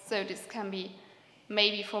courts. So this can be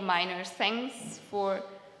maybe for minor things, for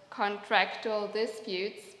contractual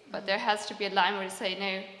disputes, but there has to be a line where you say,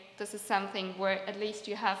 no, this is something where at least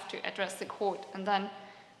you have to address the court, and then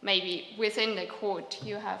maybe within the court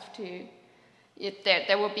you have to,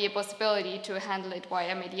 there will be a possibility to handle it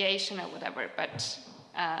via mediation or whatever, but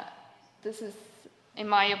this is, in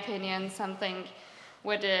my opinion, something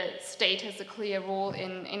where the state has a clear role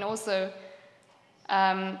in also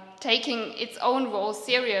taking its own role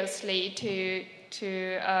seriously to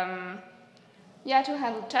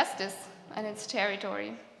handle justice and its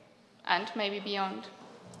territory and maybe beyond.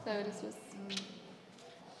 So this was.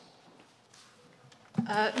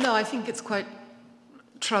 No, I think it's quite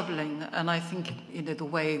troubling, and I think the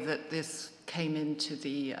way that this came into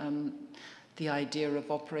the idea of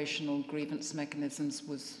operational grievance mechanisms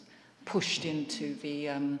was pushed into the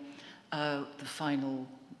the final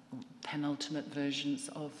penultimate versions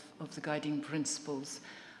of the guiding principles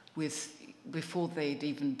before they'd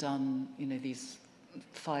even done, these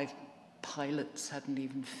 5 pilots hadn't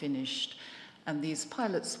even finished. And these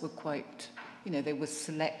pilots were quite, they were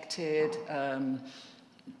selected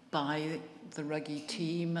by the Ruggie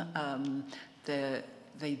team.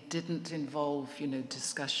 They didn't involve,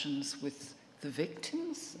 discussions with the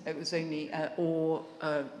victims. It was only, or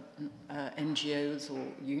NGOs or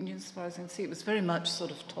unions, as far as I can see. It was very much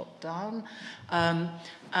sort of top-down.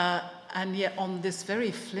 And yet on this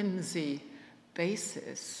very flimsy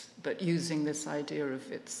basis, but using this idea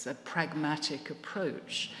of it's a pragmatic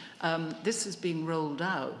approach, this is being rolled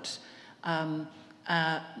out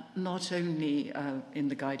not only in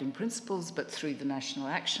the guiding principles, but through the national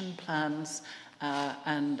action plans,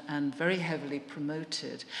 and very heavily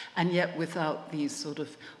promoted, and yet without these sort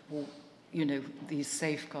of, these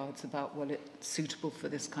safeguards about, well, it's suitable for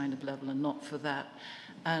this kind of level and not for that.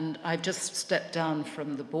 And I've just stepped down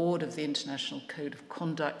from the board of the International Code of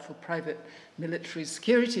Conduct for Private Military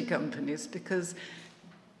Security Companies because,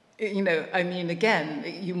 again,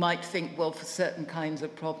 you might think, well, for certain kinds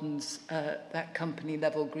of problems, that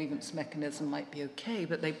company-level grievance mechanism might be okay,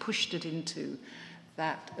 but they pushed it into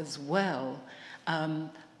that as well.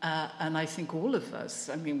 And I think all of us,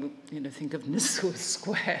 think of Nisour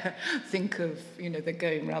Square, think of, they're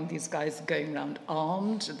going around, these guys are going around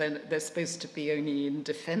armed, they're supposed to be only in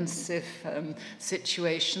defensive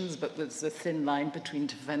situations, but there's a thin line between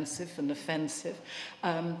defensive and offensive.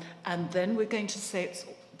 And then we're going to say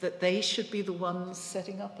that they should be the ones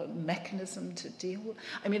setting up a mechanism to deal with.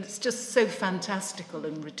 It's just so fantastical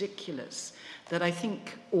and ridiculous that I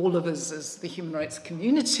think all of us as the human rights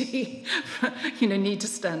community, need to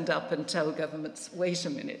stand up and tell governments, wait a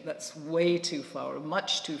minute, that's way too far, or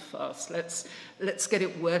much too fast. Let's get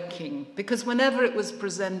it working. Because whenever it was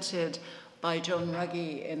presented by John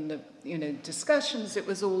Ruggie in the, discussions, it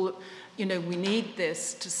was all, we need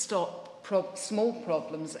this to stop small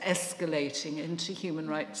problems escalating into human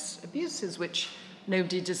rights abuses, which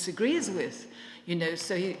nobody disagrees with.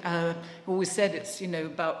 So he always said it's,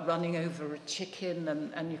 about running over a chicken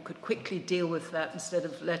and you could quickly deal with that instead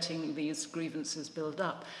of letting these grievances build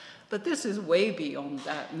up. But this is way beyond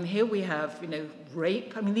that. And here we have,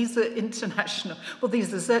 rape. These are international,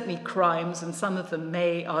 these are certainly crimes, and some of them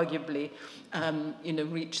may arguably,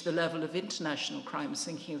 reach the level of international crimes,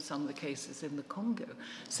 thinking of some of the cases in the Congo.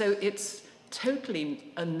 So it's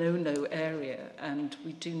totally a no-no area, and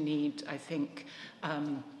we do need, I think,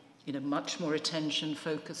 much more attention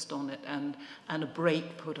focused on it and a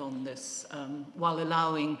brake put on this, while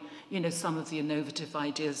allowing, some of the innovative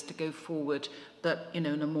ideas to go forward, but, in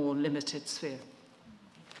a more limited sphere.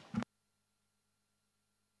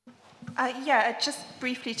 Just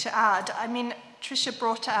briefly to add, Tricia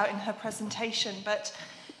brought it out in her presentation, but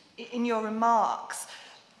in your remarks,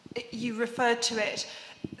 you referred to it.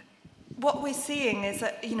 What we're seeing is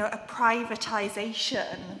a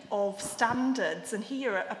privatization of standards, and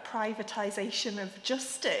here a privatization of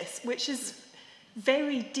justice, which is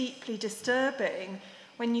very deeply disturbing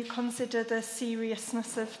when you consider the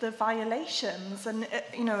seriousness of the violations. And,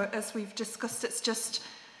 as we've discussed,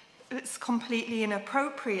 it's completely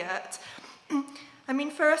inappropriate.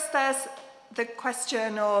 First there's the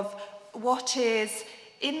question of what is,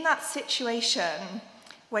 in that situation,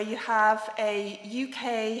 where you have a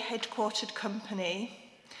UK headquartered company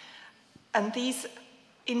and these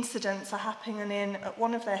incidents are happening at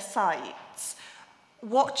one of their sites,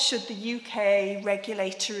 what should the UK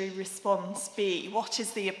regulatory response be? What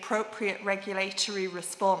is the appropriate regulatory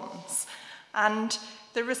response? And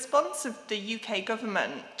the response of the UK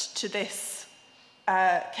government to this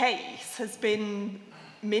case has been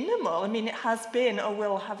minimal. It has been,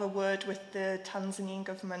 we'll have a word with the Tanzanian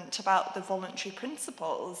government about the voluntary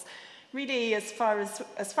principles. Really, as far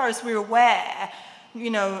as we're aware,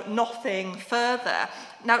 nothing further.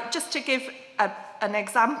 Now, just to give an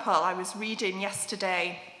example, I was reading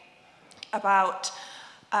yesterday about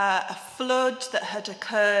a flood that had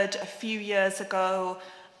occurred a few years ago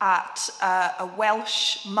at a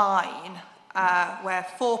Welsh mine where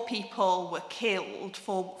 4 people were killed,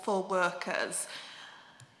 four workers.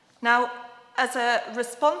 Now, as a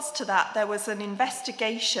response to that, there was an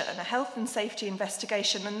investigation, a health and safety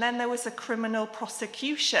investigation, and then there was a criminal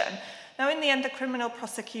prosecution. Now, in the end, the criminal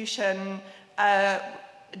prosecution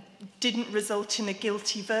didn't result in a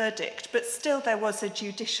guilty verdict, but still there was a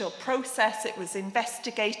judicial process, it was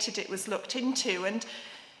investigated, it was looked into, and,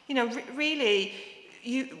 really,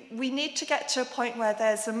 we need to get to a point where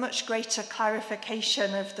there's a much greater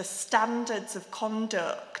clarification of the standards of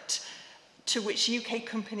conduct to which UK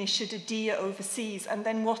companies should adhere overseas, and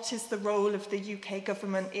then what is the role of the UK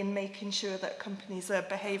government in making sure that companies are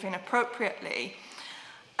behaving appropriately.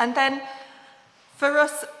 And then for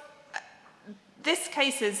us, this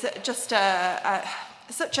case is just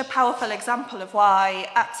such a powerful example of why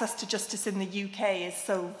access to justice in the UK is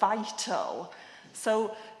so vital.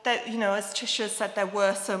 So that, you know, as Tricia said, there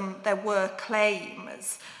were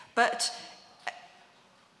claims, but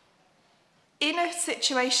in a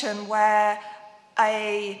situation where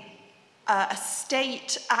a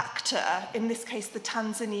state actor, in this case the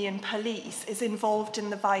Tanzanian police, is involved in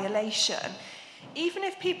the violation, even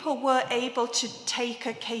if people were able to take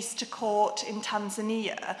a case to court in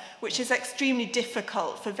Tanzania, which is extremely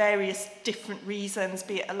difficult for various different reasons,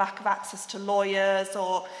 be it a lack of access to lawyers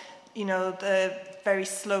or, you know, the very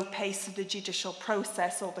slow pace of the judicial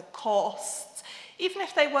process or the costs, even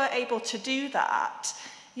if they were able to do that,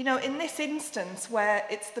 you know, in this instance where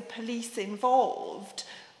it's the police involved,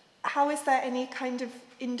 how is there any kind of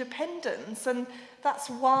independence? And that's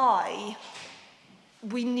why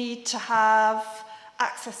we need to have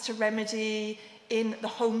access to remedy in the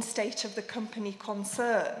home state of the company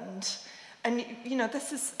concerned. And, you know,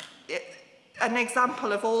 this is an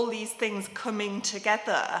example of all these things coming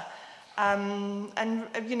together. And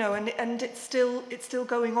you know, and it's still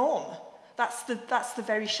going on. That's the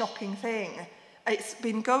very shocking thing. It's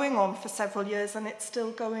been going on for several years and it's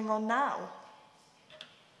still going on now.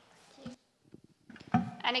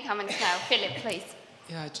 Any comments now? Philip, please.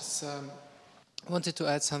 Yeah, I just wanted to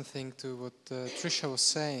add something to what Tricia was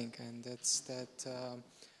saying, and that's that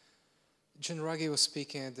John Ruggie was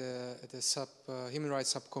speaking at the Human Rights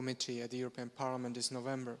Subcommittee at the European Parliament this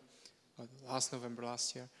November, or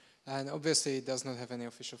last year, and obviously he does not have any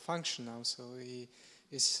official function now, so he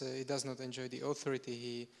does not enjoy the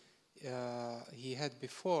authority he had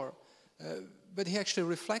before. But he actually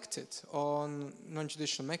reflected on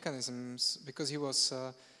non-judicial mechanisms because he was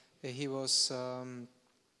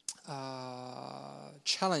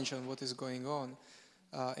challenged on what is going on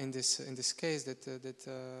in this case in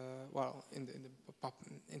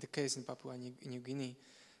the case in Papua New Guinea,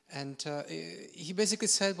 and he basically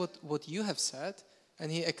said what you have said,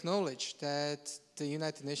 and he acknowledged that the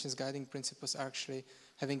United Nations guiding principles are actually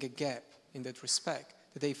having a gap in that respect,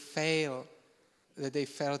 that they fail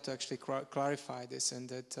to actually clarify this, and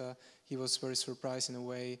that he was very surprised in a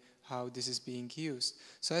way how this is being used.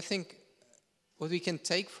 So I think what we can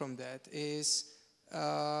take from that is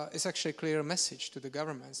actually a clear message to the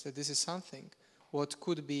governments that this is something what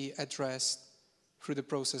could be addressed through the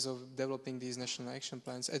process of developing these national action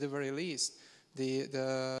plans. At the very least,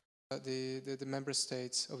 the member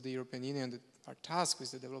states of the European Union that are tasked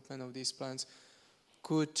with the development of these plans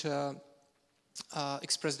could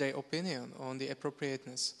express their opinion on the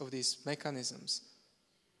appropriateness of these mechanisms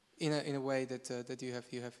in a way that you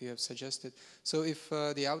have suggested. So if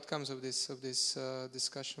the outcomes of this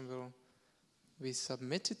discussion will be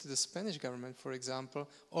submitted to the Spanish government, for example,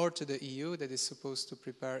 or to the EU that is supposed to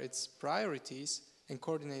prepare its priorities and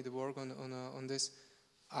coordinate the work on this,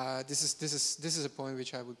 this is a point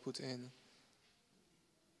which I would put in.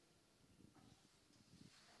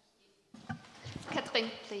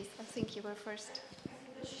 Catherine, please. I think you were first.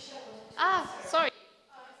 Sorry.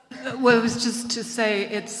 Well, it was just to say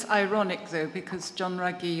it's ironic, though, because John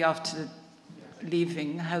Ruggie, after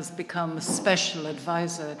leaving, has become a special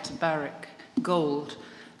advisor to Barrick Gold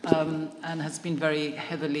and has been very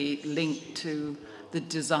heavily linked to the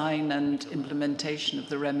design and implementation of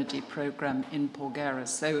the remedy program in Porgera.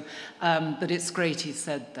 So, but it's great he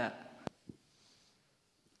said that.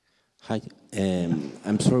 Hi,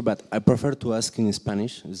 I'm sorry, but I prefer to ask in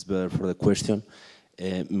Spanish. It's better for the question.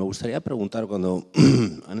 Me gustaría preguntar, cuando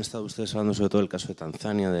han estado ustedes hablando sobre todo el caso de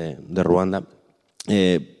Tanzania, de Ruanda,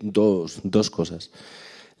 dos cosas.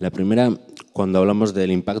 La primera, cuando hablamos del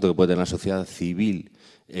impacto que puede tener la sociedad civil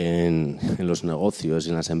en los negocios,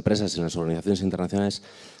 en las empresas, en las organizaciones internacionales,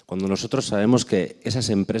 cuando nosotros sabemos que esas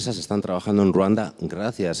empresas están trabajando en Ruanda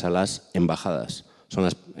gracias a las embajadas.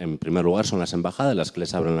 En primer lugar, son las embajadas las que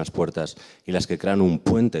les abren las puertas y las que crean un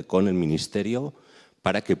puente con el ministerio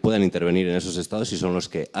para que puedan intervenir en esos estados, y son los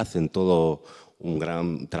que hacen todo un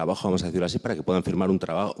gran trabajo, vamos a decirlo así, para que puedan firmar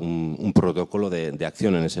un protocolo de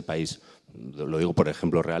acción en ese país. Lo digo por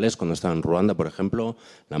ejemplos reales. Cuando estaba en Ruanda, por ejemplo,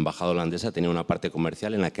 la embajada holandesa tenía una parte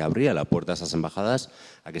comercial en la que abría la puerta a esas embajadas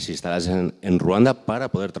a que se instalasen en Ruanda para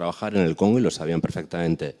poder trabajar en el Congo, y lo sabían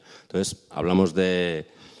perfectamente. Entonces, hablamos de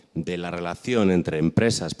la relación entre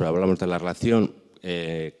empresas, pero hablamos de la relación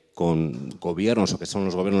con gobiernos, o que son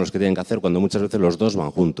los gobiernos los que tienen que hacer, cuando muchas veces los dos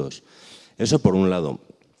van juntos. Eso por un lado.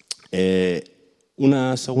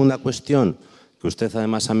 Una segunda cuestión que usted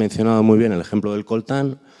además ha mencionado muy bien el ejemplo del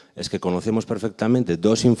coltán, es que conocemos perfectamente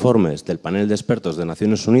 2 informes del panel de expertos de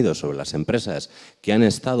Naciones Unidas sobre las empresas que han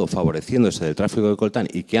estado favoreciéndose del tráfico de coltán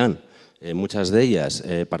y que han, muchas de ellas,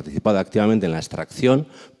 participado activamente en la extracción,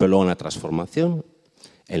 pero luego en la transformación,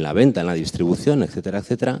 en la venta, en la distribución, etcétera,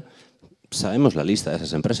 etcétera. Sabemos la lista de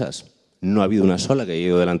esas empresas. No ha habido una sola que haya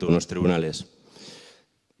ido delante de unos tribunales.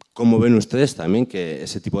 ¿Cómo ven ustedes también que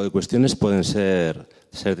ese tipo de cuestiones pueden ser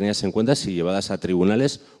tenidas en cuenta si llevadas a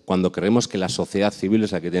tribunales cuando creemos que la sociedad civil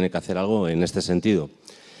es la que tiene que hacer algo en este sentido?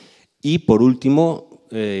 Y por último,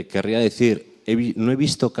 querría decir, no he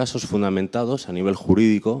visto casos fundamentados a nivel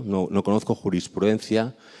jurídico, no conozco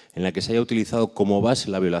jurisprudencia en la que se haya utilizado como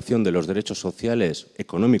base la violación de los derechos sociales,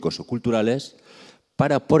 económicos o culturales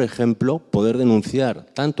para, por ejemplo, poder denunciar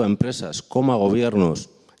tanto a empresas como a gobiernos,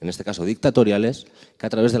 en este caso dictatoriales, que a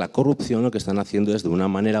través de la corrupción lo que están haciendo es, de una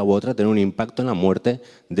manera u otra, tener un impacto en la muerte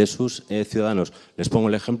de sus ciudadanos. Les pongo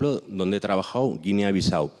el ejemplo donde he trabajado,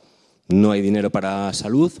 Guinea-Bissau. No hay dinero para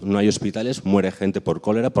salud, no hay hospitales, muere gente por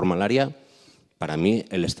cólera, por malaria. Para mí,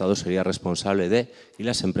 el Estado sería responsable de, y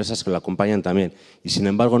las empresas que lo acompañan también. Y sin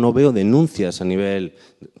embargo, no veo denuncias a nivel,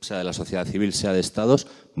 sea de la sociedad civil, sea de Estados,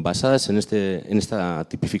 basadas en esta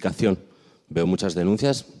tipificación. Veo muchas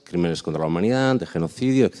denuncias, crímenes contra la humanidad, de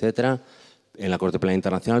genocidio, etcétera, en la Corte Penal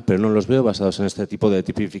Internacional, pero no los veo basados en este tipo de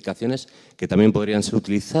tipificaciones que también podrían ser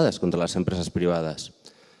utilizadas contra las empresas privadas.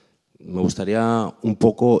 Me gustaría un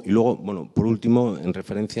poco, y luego, bueno, por último, en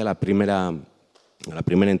referencia a la primera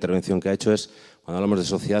intervención que ha hecho, es cuando hablamos de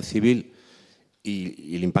sociedad civil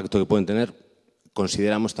y el impacto que pueden tener,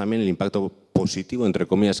 consideramos también el impacto positivo, entre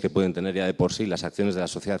comillas, que pueden tener ya de por sí las acciones de la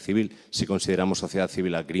sociedad civil, si consideramos sociedad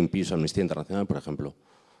civil a Greenpeace o Amnistía Internacional, por ejemplo.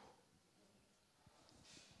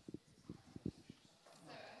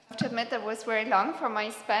 I have to admit that was very long for my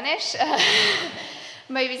Spanish.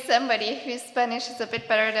 Maybe somebody whose Spanish is a bit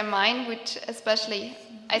better than mine would especially...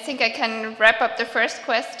 I think I can wrap up the first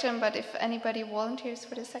question, but if anybody volunteers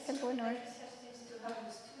for the second one, or...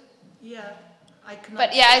 Yeah, I can.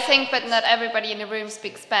 But yeah, I think, but not everybody in the room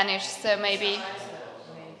speaks Spanish, so maybe...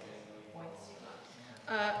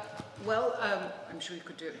 I'm sure you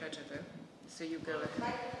could do it better, though. So you go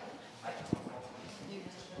ahead.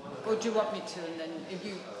 Or do you want me to, and then if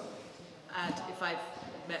you add, if I've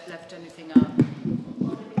left anything out?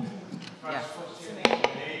 Yeah.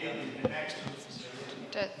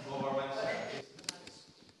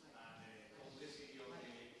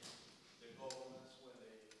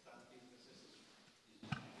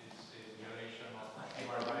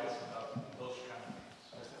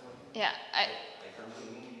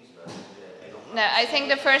 Yeah, I think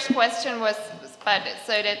the first question was about it,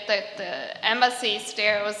 so that the embassies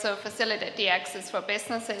there also facilitate the access for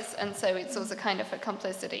businesses, and so it's also kind of a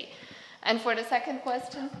complicity. And for the second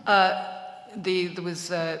question? There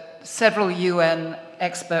was several UN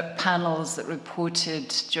expert panels that reported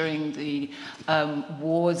during the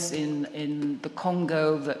wars in the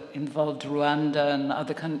Congo that involved Rwanda and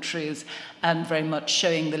other countries, and very much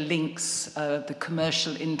showing the links, the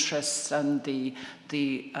commercial interests, and the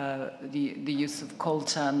use of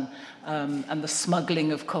coltan and the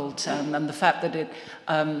smuggling of coltan, and the fact that it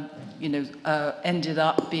ended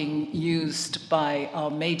up being used by our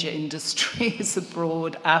major industries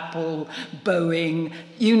abroad, Apple, Boeing,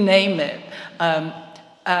 you name it.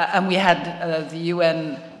 And we had the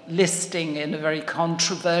UN listing in a very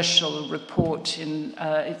controversial report, in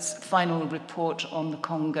its final report on the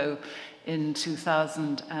Congo in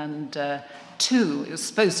 2002. It was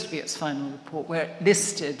supposed to be its final report, where it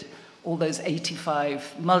listed all those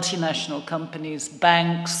 85 multinational companies,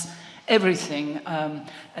 banks, everything,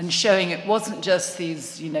 and showing it wasn't just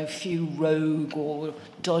these, few rogue or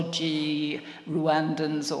dodgy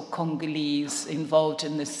Rwandans or Congolese involved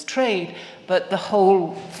in this trade, but the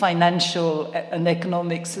whole financial and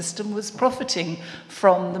economic system was profiting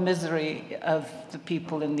from the misery of the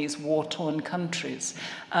people in these war-torn countries.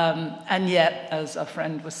 And yet, as our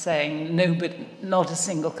friend was saying, not a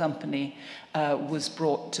single company was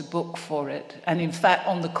brought to book for it. And in fact,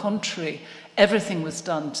 on the contrary, everything was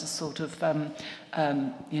done to sort of,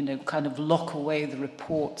 kind of lock away the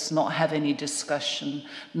reports, not have any discussion,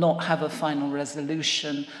 not have a final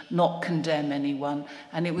resolution, not condemn anyone.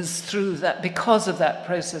 And it was through that, because of that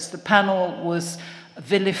process, the panel was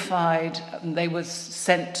vilified, and they were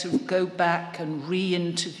sent to go back and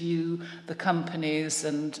re-interview the companies,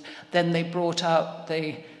 and then they brought out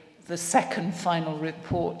the second final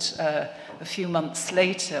report a few months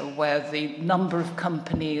later, where the number of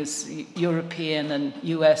companies, European and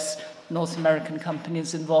US, North American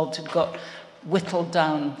companies involved, had got whittled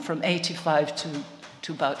down from 85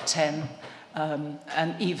 to about 10.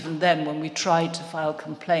 And even then, when we tried to file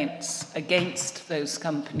complaints against those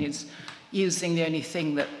companies, using the only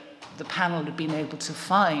thing that the panel had been able to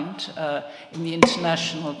find in the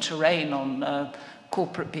international terrain on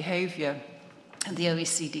corporate behavior and the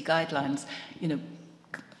OECD guidelines,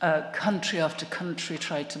 country after country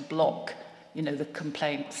tried to block, the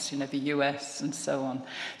complaints, the US and so on.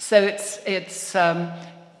 So it's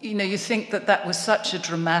you think that was such a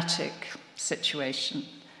dramatic situation,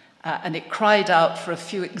 and it cried out for a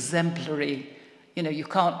few exemplary, you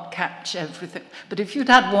can't catch everything. But if you'd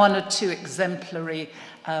had one or two exemplary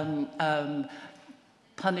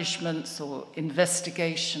punishments or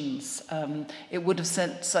investigations, it would have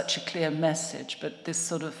sent such a clear message, but this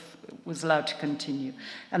sort of was allowed to continue.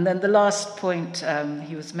 And then the last point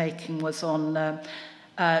he was making was on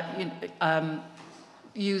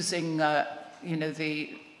using, the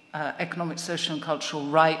Economic, Social and Cultural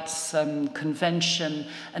Rights Convention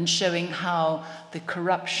and showing how the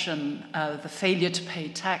corruption, the failure to pay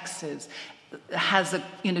taxes has a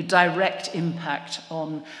direct impact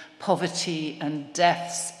on poverty and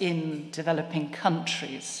deaths in developing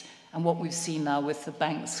countries. And what we've seen now with the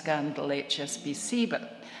bank scandal, HSBC,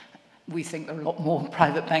 but we think there are a lot more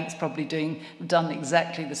private banks probably done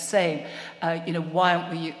exactly the same.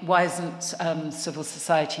 Why isn't civil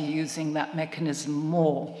society using that mechanism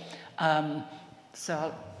more?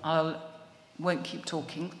 So I won't keep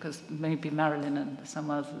talking because maybe Marilyn and some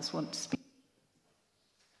others want to speak.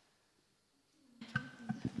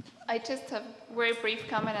 I just have a very brief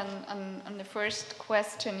comment on the first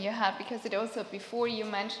question you had, because it also, before you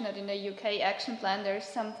mentioned it in the UK action plan, there's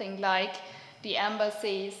something like the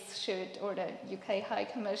embassies should, or the UK High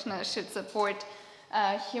Commissioner should support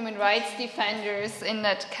human rights defenders in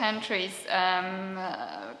that countries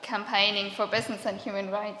campaigning for business and human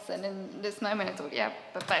rights. And in this moment, it's,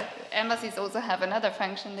 but embassies also have another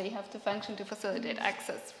function. They have the function to facilitate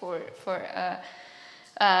access for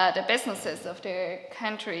the businesses of their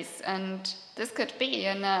countries, and this could be,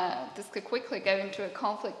 and this could quickly go into a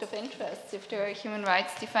conflict of interest if there are human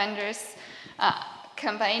rights defenders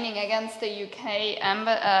campaigning against the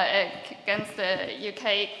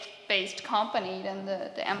UK-based company. Then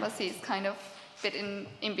the embassy is kind of a bit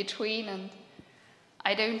in between, and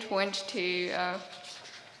I don't want to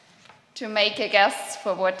make a guess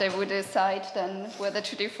for what they would decide then, whether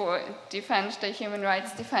to defend the human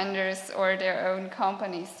rights defenders or their own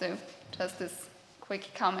companies. So just this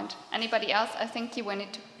quick comment. Anybody else? I think you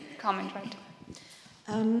wanted to comment, right?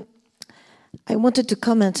 I wanted to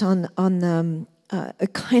comment on a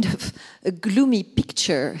kind of a gloomy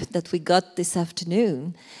picture that we got this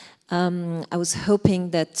afternoon. I was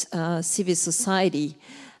hoping that civil society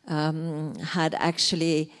had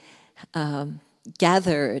actually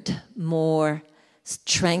gathered more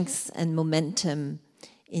strength and momentum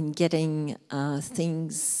in getting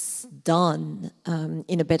things done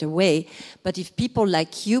in a better way. But if people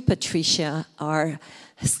like you, Patricia, are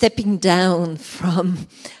stepping down from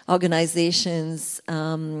organizations,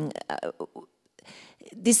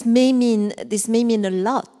 this may mean a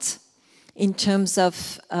lot in terms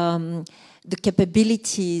of the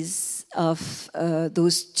capabilities of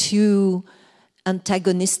those two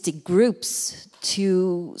antagonistic groups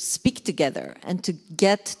to speak together and to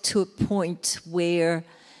get to a point where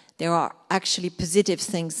there are actually positive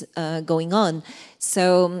things going on.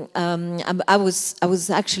 So I was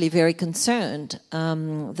actually very concerned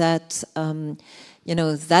that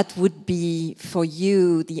that would be for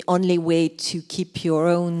you the only way to keep your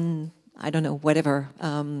own, I don't know, whatever,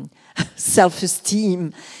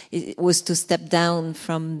 self-esteem. It was to step down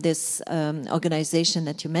from this organization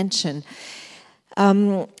that you mentioned.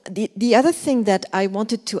 The other thing that I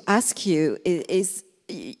wanted to ask you is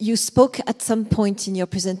you spoke at some point in your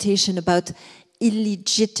presentation about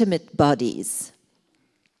illegitimate bodies.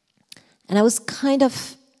 And I was kind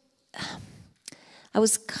of,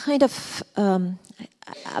 I'm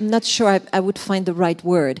not sure I would find the right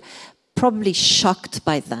word, probably shocked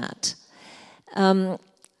by that.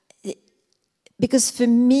 Because for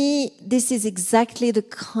me, this is exactly the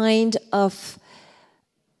kind of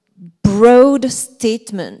broad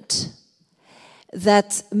statement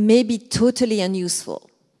that may be totally unuseful.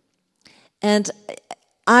 And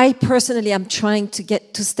I personally am trying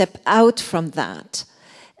to step out from that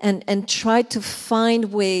and try to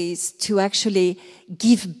find ways to actually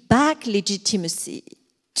give back legitimacy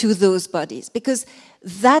to those bodies, because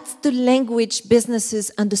that's the language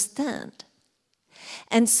businesses understand.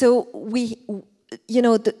 And so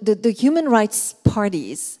the human rights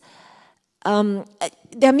parties,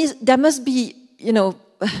 there must be,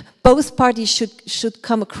 both parties should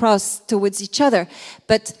come across towards each other.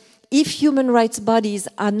 But if human rights bodies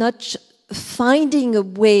are not finding a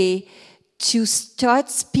way to start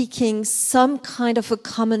speaking some kind of a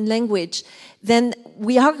common language, then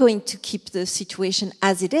we are going to keep the situation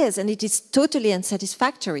as it is, and it is totally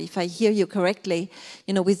unsatisfactory, if I hear you correctly,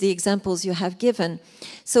 you know, with the examples you have given.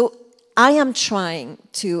 So I am trying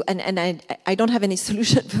to, and I don't have any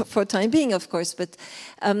solution for time being, of course, but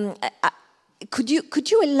could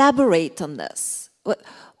you elaborate on this?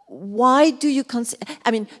 Why do you consider,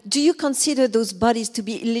 I mean, do you consider those bodies to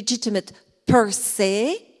be illegitimate per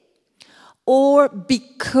se, or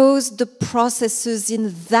because the processes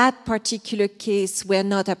in that particular case were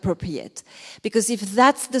not appropriate? Because if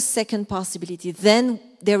that's the second possibility, then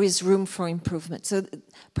there is room for improvement. So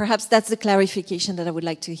perhaps that's the clarification that I would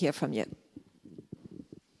like to hear from you.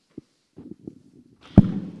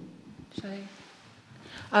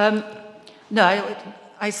 No,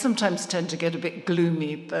 I sometimes tend to get a bit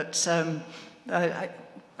gloomy, but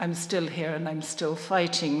I'm still here and I'm still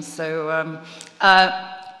fighting. So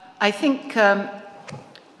I think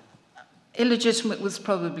illegitimate was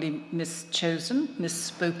probably mischosen,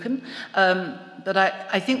 misspoken. But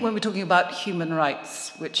I think when we're talking about human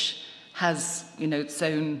rights, which has, you know, its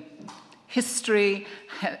own history,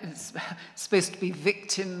 it's supposed to be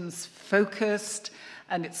victims focused,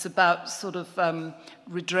 and it's about sort of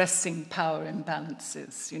redressing power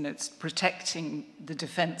imbalances. You know, it's protecting the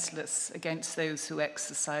defenseless against those who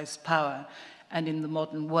exercise power. And in the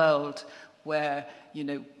modern world, where, you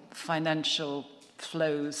know, financial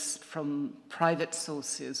flows from private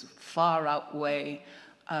sources far outweigh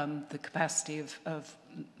the capacity of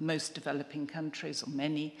most developing countries, or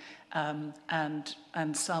many, and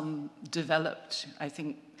some developed. I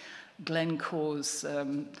think Glencore's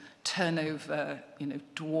turnover, you know,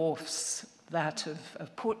 dwarfs that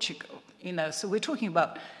of Portugal. You know, so we're talking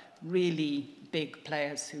about really big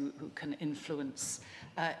players who can influence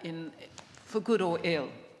for good or ill.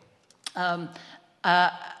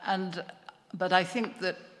 But I think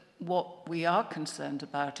that what we are concerned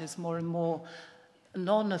about is more and more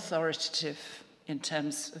non-authoritative, in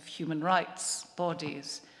terms of human rights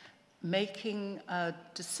bodies, making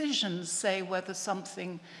decisions, say, whether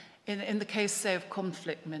something, in the case, say, of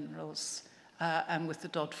conflict minerals, and with the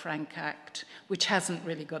Dodd-Frank Act, which hasn't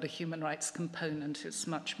really got a human rights component, it's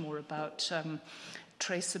much more about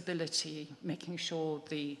traceability, making sure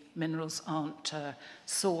the minerals aren't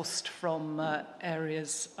sourced from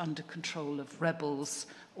areas under control of rebels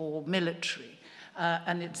or military.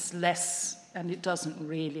 And it's less, and it doesn't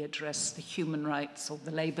really address the human rights or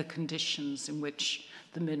the labor conditions in which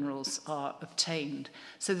the minerals are obtained.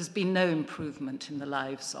 So there's been no improvement in the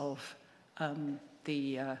lives of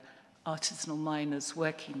the artisanal miners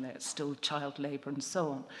working there. It's still child labor and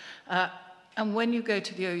so on. And when you go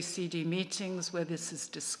to the OECD meetings where this is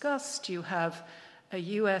discussed, you have a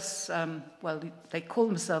US, well, they call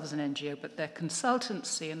themselves an NGO, but they're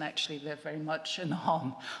consultancy, and actually they're very much an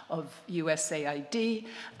arm of USAID,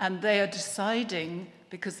 and they are deciding,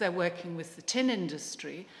 because they're working with the tin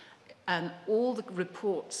industry, and all the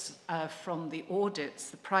reports from the audits,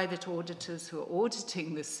 the private auditors who are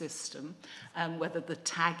auditing this system, and whether the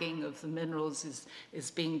tagging of the minerals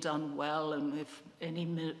is being done well, and if any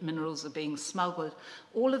minerals are being smuggled,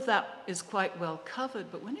 all of that is quite well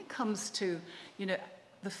covered. But when it comes to, you know,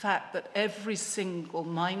 the fact that every single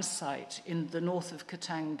mine site in the north of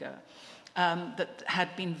Katanga that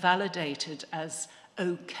had been validated as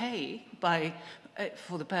okay by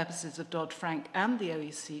for the purposes of Dodd-Frank and the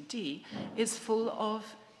OECD, is full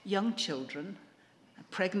of young children,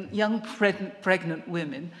 pregnant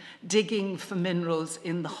women, digging for minerals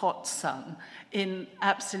in the hot sun in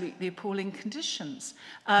absolutely appalling conditions.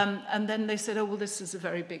 And then they said, oh, well, this is a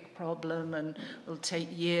very big problem and it'll take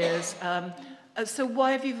years. So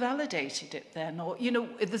why have you validated it then? Or, you know,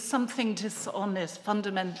 there's something dishonest,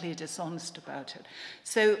 fundamentally dishonest about it.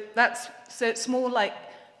 So it's more like,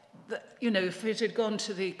 you know, if it had gone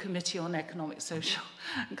to the Committee on Economic, Social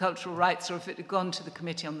and Cultural Rights, or if it had gone to the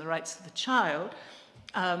Committee on the Rights of the Child,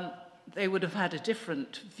 they would have had a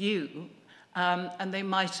different view, and they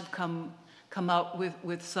might have come out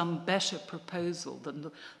with some better proposal than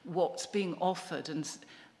what's being offered and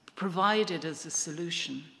provided as a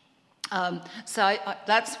solution. So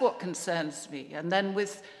that's what concerns me. And then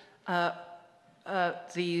with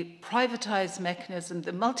the privatized mechanism,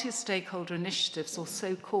 the multi-stakeholder initiatives, or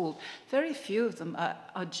so-called, very few of them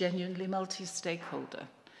are genuinely multi-stakeholder.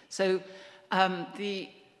 So the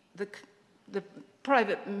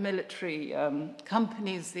private military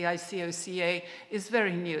companies, the ICOCA, is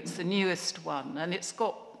very new. It's the newest one, and it's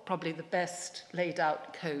got probably the best laid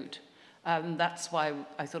out code. That's why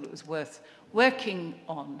I thought it was worth working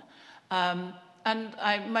on. And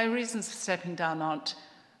my reasons for stepping down aren't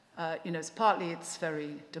You know, it's partly it's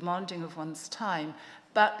very demanding of one's time,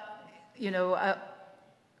 but, you know,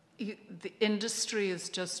 the industry is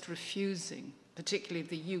just refusing, particularly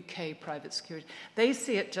the UK private security. They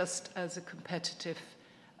see it just as a competitive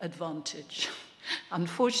advantage.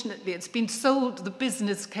 Unfortunately, it's been sold, the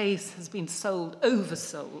business case has been sold,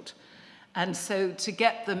 oversold. And so to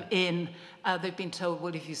get them in, they've been told,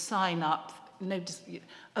 well, if you sign up,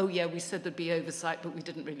 oh yeah, we said there'd be oversight, but we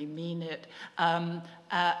didn't really mean it.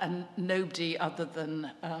 And nobody other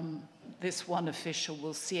than this one official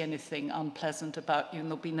will see anything unpleasant about you, and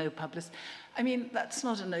there'll be no publicity. I mean, that's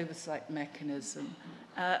not an oversight mechanism.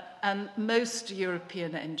 And most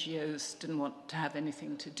European NGOs didn't want to have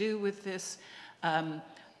anything to do with this. And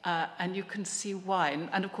you can see why.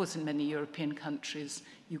 And of course, in many European countries,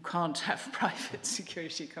 you can't have private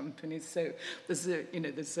security companies. So there's an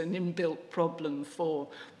inbuilt problem for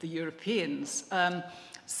the Europeans.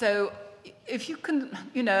 So if you can,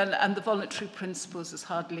 you know, and the voluntary principles has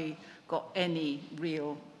hardly got any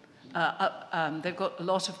real, they've got a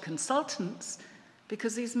lot of consultants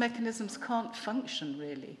because these mechanisms can't function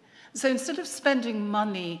really. So instead of spending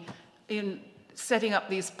money in setting up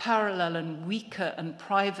these parallel and weaker and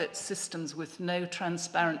private systems with no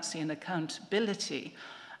transparency and accountability,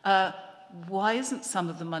 why isn't some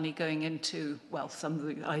of the money going into, well, some of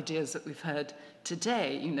the ideas that we've heard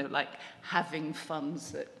today, you know, like having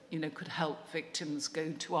funds that, you know, could help victims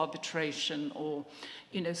go to arbitration or,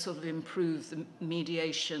 you know, sort of improve the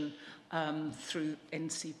mediation through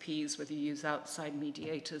NCPs, whether you use outside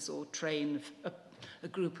mediators or train a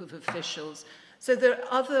group of officials. So there are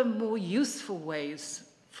other more useful ways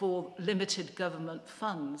for limited government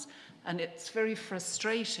funds, and it's very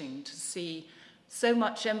frustrating to see so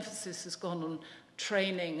much emphasis has gone on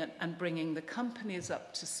training and bringing the companies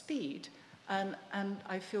up to speed, and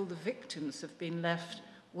I feel the victims have been left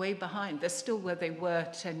way behind. They're still where they were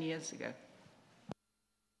 10 years ago.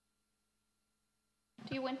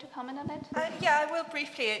 Do you want to comment on it? Yeah, I will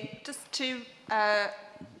briefly, just to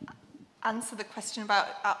answer the question about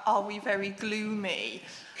are we very gloomy?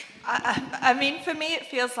 I mean, for me, it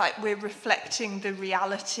feels like we're reflecting the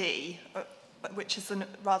reality, which is a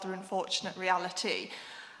rather unfortunate reality.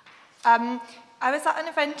 I was at an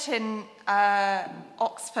event in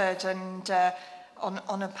Oxford and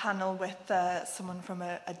on a panel with someone from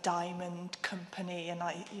a diamond company, and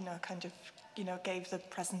I, gave the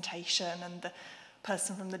presentation, and the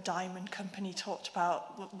person from the diamond company talked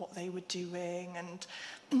about what they were doing,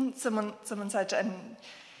 and someone said, and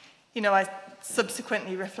I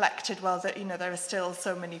subsequently reflected, well, that there are still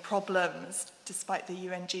so many problems despite the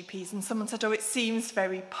UNGPs, and someone said, oh, it seems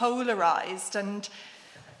very polarized, and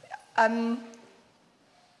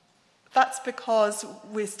that's because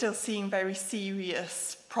we're still seeing very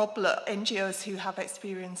serious problems. NGOs who have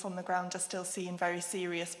experience on the ground are still seeing very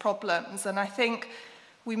serious problems, and I think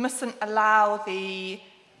we mustn't allow the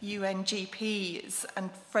UNGPs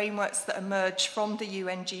and frameworks that emerge from the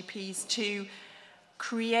UNGPs to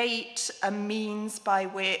create a means by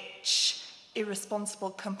which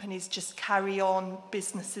irresponsible companies just carry on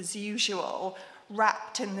business as usual,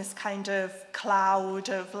 wrapped in this kind of cloud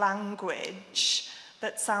of language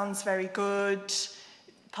that sounds very good,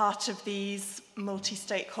 part of these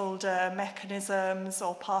multi-stakeholder mechanisms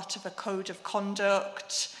or part of a code of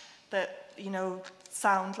conduct that,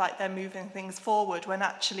 sound like they're moving things forward when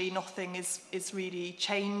actually nothing is really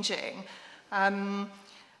changing.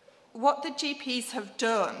 What the GPs have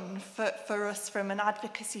done for us from an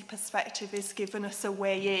advocacy perspective is given us a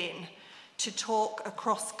way in to talk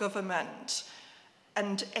across government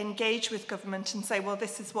and engage with government and say, well,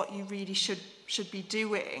 this is what you really should be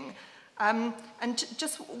doing. And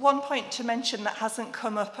just one point to mention that hasn't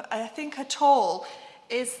come up, I think, at all,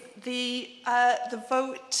 is the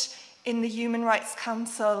vote in the Human Rights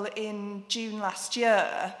Council in June last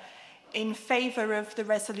year in favour of the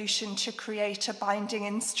resolution to create a binding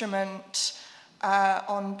instrument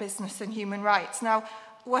on business and human rights. Now,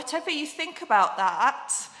 whatever you think about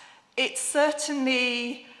that, it's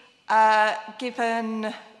certainly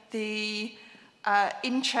given the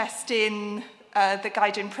interest in the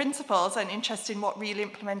guiding principles and interest in what real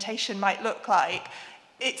implementation might look like,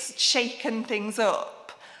 it's shaken things up.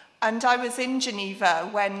 And I was in Geneva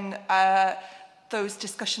when those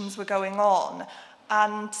discussions were going on,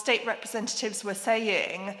 and state representatives were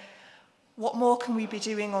saying, what more can we be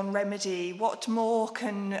doing on remedy? What more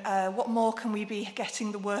can we be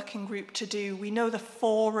getting the working group to do? We know the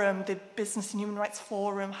forum, the Business and Human Rights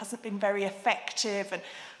Forum, hasn't been very effective, and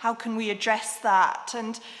how can we address that?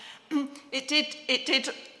 And it did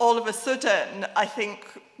all of a sudden, I think,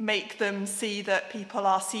 make them see that people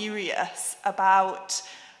are serious about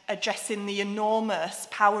addressing the enormous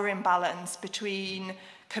power imbalance between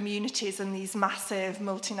communities and these massive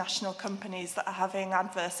multinational companies that are having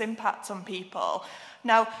adverse impacts on people.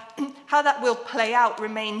 Now, how that will play out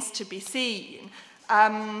remains to be seen.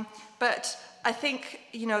 But I think,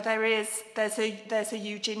 you know, there's a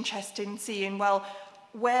huge interest in seeing, well,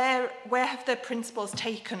 where have the principles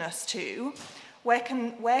taken us to? Where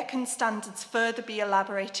can standards further be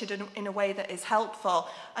elaborated in a way that is helpful?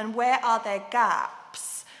 And where are there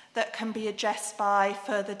gaps that can be addressed by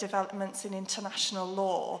further developments in international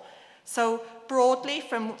law? So broadly,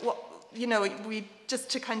 from what, you know, just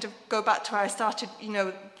to kind of go back to where I started, you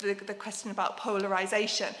know, the question about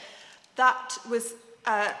polarization, that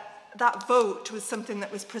vote was something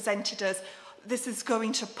that was presented as, this is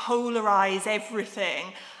going to polarize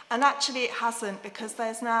everything. And actually it hasn't, because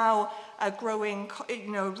there's now a growing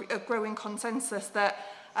consensus that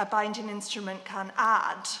a binding instrument can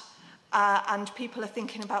add. And people are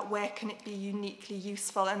thinking about where can it be uniquely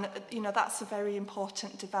useful. And, you know, that's a very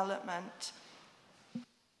important development.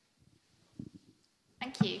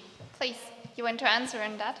 Thank you. Please, you want to answer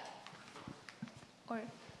on that? Or,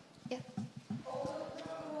 yeah.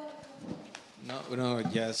 No,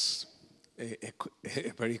 just a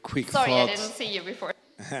very quick thought. Sorry, I didn't see you before.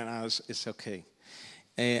 No, it's okay.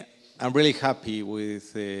 I'm really happy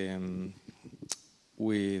with the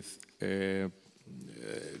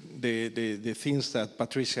things that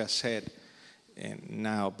Patricia said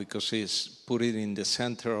now, because it's put it in the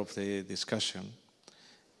center of the discussion,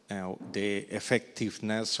 the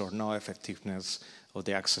effectiveness or no effectiveness of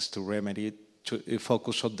the access to remedy, to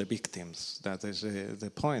focus on the victims. That is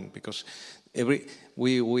the point, because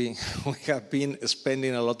we have been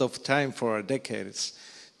spending a lot of time for decades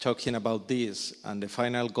talking about this, and the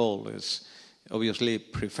final goal is obviously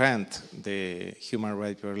prevent the human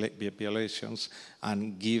rights violations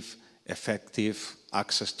and give effective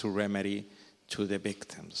access to remedy to the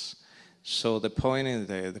victims. So the point in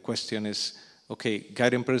the question is, okay,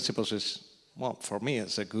 guiding principles is, well, for me,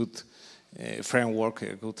 it's a good framework,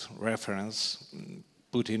 a good reference,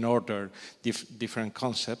 put in order different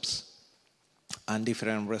concepts and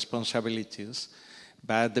different responsibilities.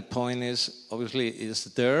 But the point is, obviously, is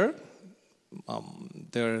there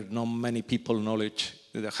are not many people knows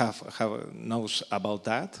about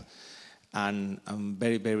that, and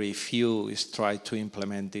very, very few is try to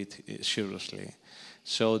implement it seriously.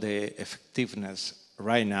 So the effectiveness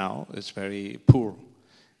right now is very poor,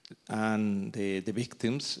 and the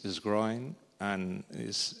victims is growing and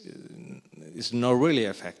is not really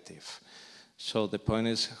effective. So the point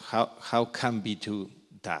is, how can we do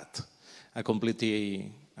that? I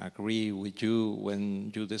completely agree with you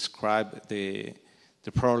when you describe the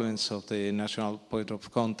problems of the national point of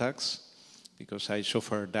contacts, because I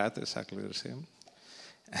suffer that exactly the same.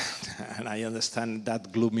 And I understand that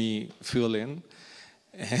gloomy feeling.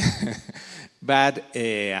 But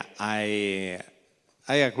I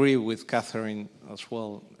agree with Catherine as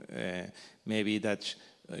well. Maybe that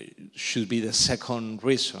should be the second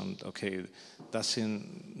reason. Okay,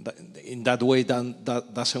 in that way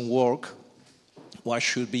that doesn't work. What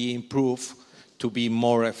should be improved to be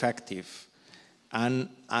more effective? And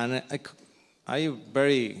I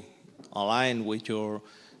very aligned with your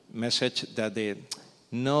message that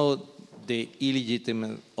not the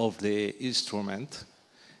illegitimate of the instrument,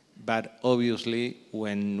 but obviously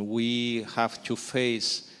when we have to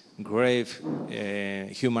face grave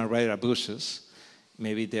human rights abuses,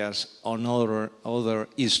 maybe there's other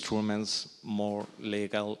instruments, more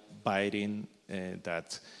legal binding,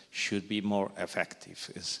 that should be more effective.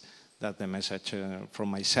 Is that the message from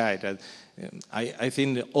my side? I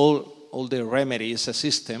think that all the remedy is a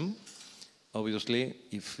system. Obviously,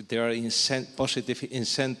 if there are positive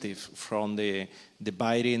incentive from the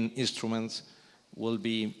binding instruments, will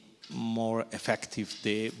be more effective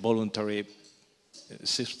the voluntary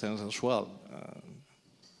systems as well.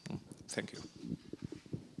 Thank you.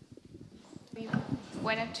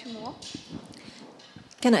 One or two more.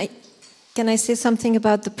 Can I say something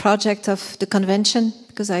about the project of the convention?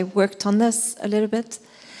 Because I worked on this a little bit.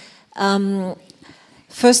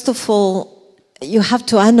 First of all, you have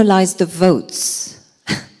to analyze the votes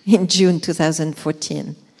in June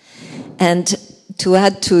 2014. And to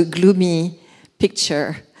add to a gloomy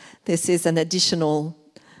picture, this is an additional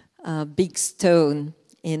big stone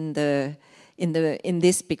in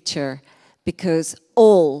this picture, because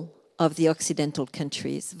all of the Occidental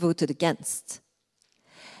countries voted against.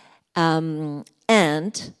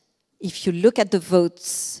 And if you look at the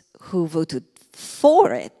votes who voted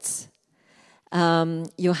for it,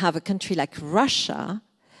 you have a country like Russia,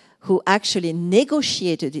 who actually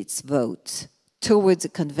negotiated its vote towards a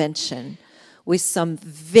convention with some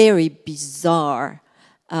very bizarre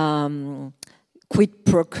quid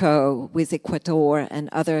pro quo with Ecuador and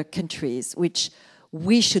other countries, which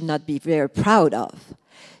we should not be very proud of.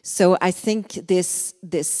 So I think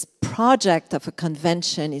this project of a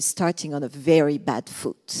convention is starting on a very bad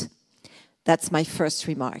foot. That's my first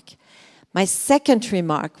remark. My second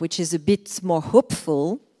remark, which is a bit more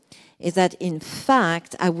hopeful, is that in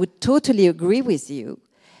fact, I would totally agree with you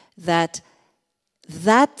that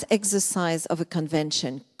that exercise of a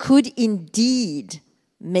convention could indeed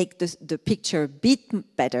make the picture a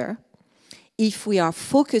bit better if we are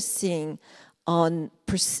focusing on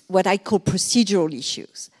what I call procedural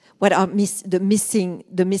issues, what are the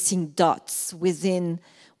missing dots within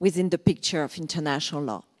the picture of international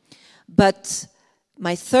law. But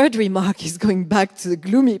my third remark is going back to the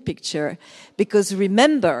gloomy picture, because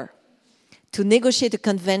remember, to negotiate a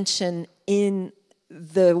convention in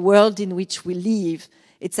the world in which we live,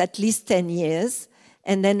 it's at least 10 years,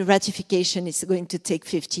 and then ratification is going to take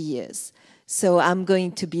 50 years. So I'm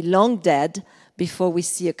going to be long dead before we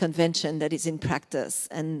see a convention that is in practice,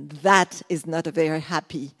 and that is not a very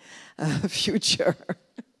happy future.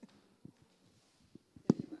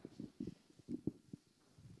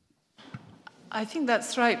 I think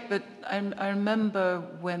that's right, but I remember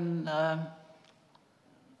when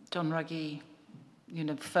John Ruggie,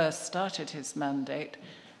 first started his mandate,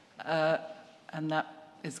 and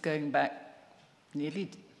that is going back nearly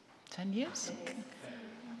 10 years.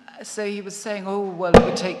 So he was saying, oh, well, it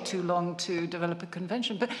would take too long to develop a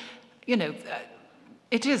convention. But,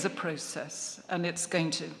 it is a process, and it's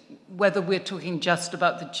going to, whether we're talking just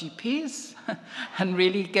about the GPs and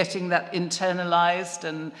really getting that internalized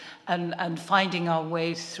and finding our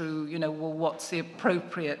way through, well, what's the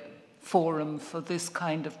appropriate forum for this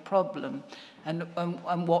kind of problem, and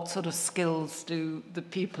what sort of skills do the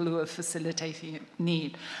people who are facilitating it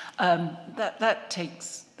need.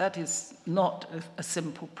 That is not a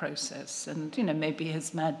simple process, and maybe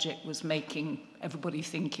his magic was making everybody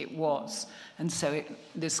think it was, and so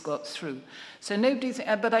this got through. So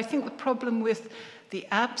but I think the problem with the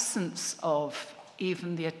absence of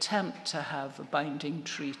even the attempt to have a binding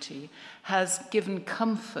treaty has given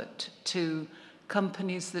comfort to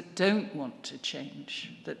companies that don't want to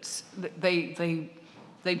change, that they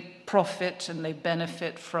profit and they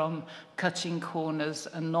benefit from cutting corners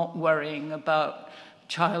and not worrying about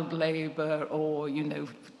child labor or,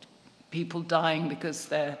 people dying because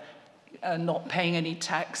they're not paying any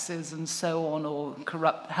taxes and so on, or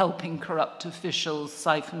helping corrupt officials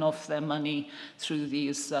siphon off their money through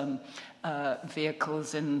these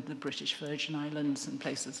vehicles in the British Virgin Islands and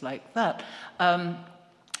places like that.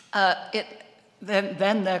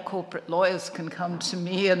 Then their corporate lawyers can come to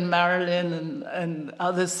me and Marilyn and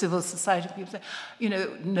other civil society people say,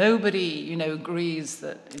 nobody, agrees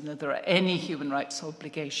that, there are any human rights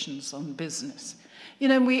obligations on business.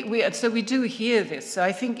 So we do hear this. So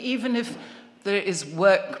I think even if there is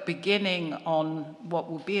work beginning on what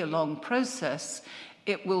will be a long process,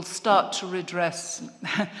 it will start to redress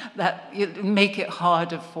that, make it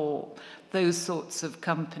harder for those sorts of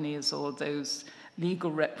companies or those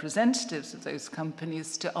legal representatives of those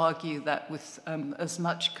companies to argue that with as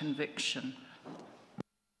much conviction.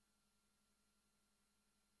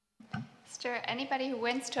 Is there anybody who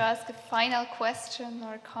wants to ask a final question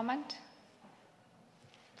or comment?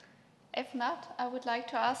 If not, I would like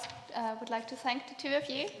to thank the two of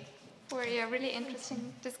you for your really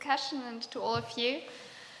interesting discussion, and to all of you.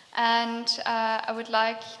 And I would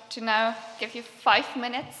like to now give you 5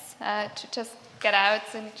 minutes to just get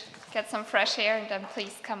out and get some fresh air, and then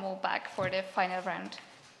please come all back for the final round.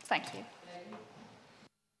 Thank you.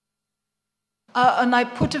 And I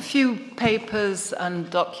put a few papers and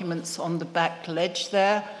documents on the back ledge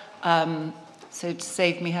there, so to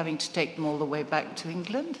save me having to take them all the way back to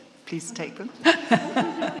England. Please take them.